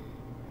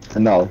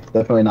 No,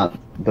 definitely not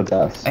the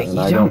best. And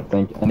I don't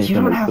think anything is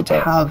the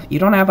best. You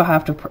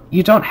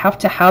don't have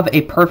to have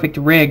a perfect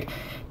rig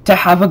to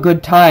have a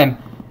good time.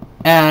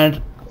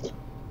 And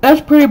that's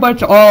pretty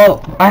much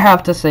all I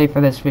have to say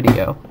for this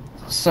video.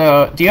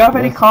 So, do you have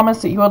any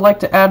comments that you would like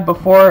to add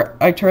before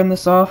I turn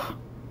this off?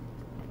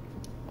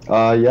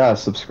 Yeah,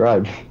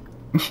 subscribe.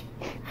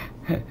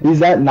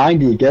 He's at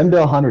 90. Get him to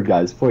 100,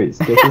 guys, please.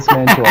 Get this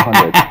man to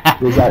 100.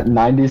 He's at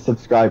 90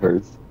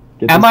 subscribers.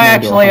 Am I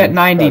actually at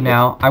 90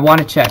 now? I want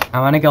to check. I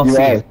want to go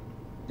see.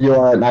 You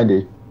are at 90.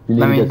 You need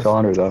to get to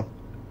 100, though.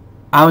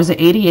 I was at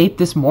 88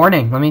 this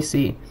morning. Let me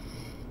see.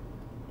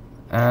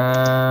 Click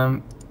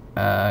on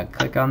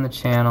the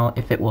channel,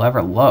 if it will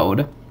ever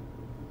load.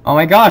 Oh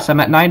my gosh,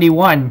 I'm at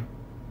 91.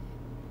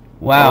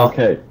 Wow.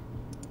 Okay.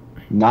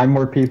 9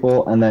 more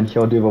people, and then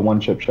he'll do the 1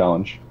 chip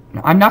challenge.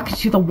 No, I'm not going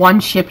to do the 1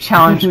 chip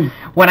challenge.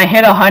 When I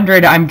hit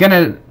 100, I'm going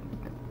to...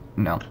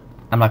 No,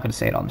 I'm not going to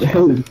say it on the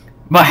channel.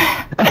 But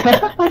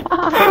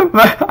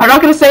I'm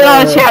not going to say it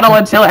on the channel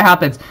until it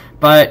happens.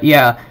 But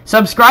yeah,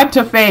 subscribe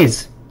to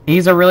FaZe.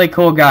 He's a really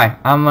cool guy.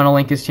 I'm going to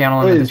link his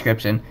channel in the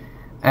description.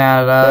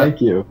 And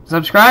thank you.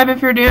 Subscribe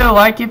if you're new,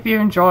 like if you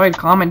enjoyed,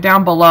 comment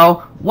down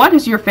below. What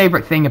is your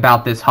favorite thing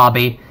about this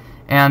hobby?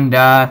 And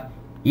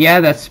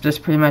yeah, that's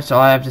just pretty much all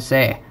I have to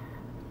say.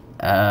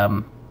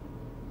 Bye.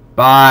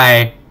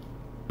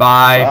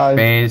 Bye,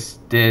 FaZe.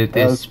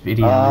 This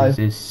video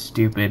is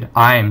stupid.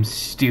 I'm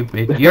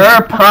stupid.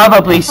 You're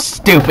probably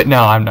stupid.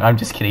 No, I'm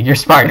just kidding. You're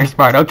smart.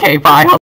 Okay, bye.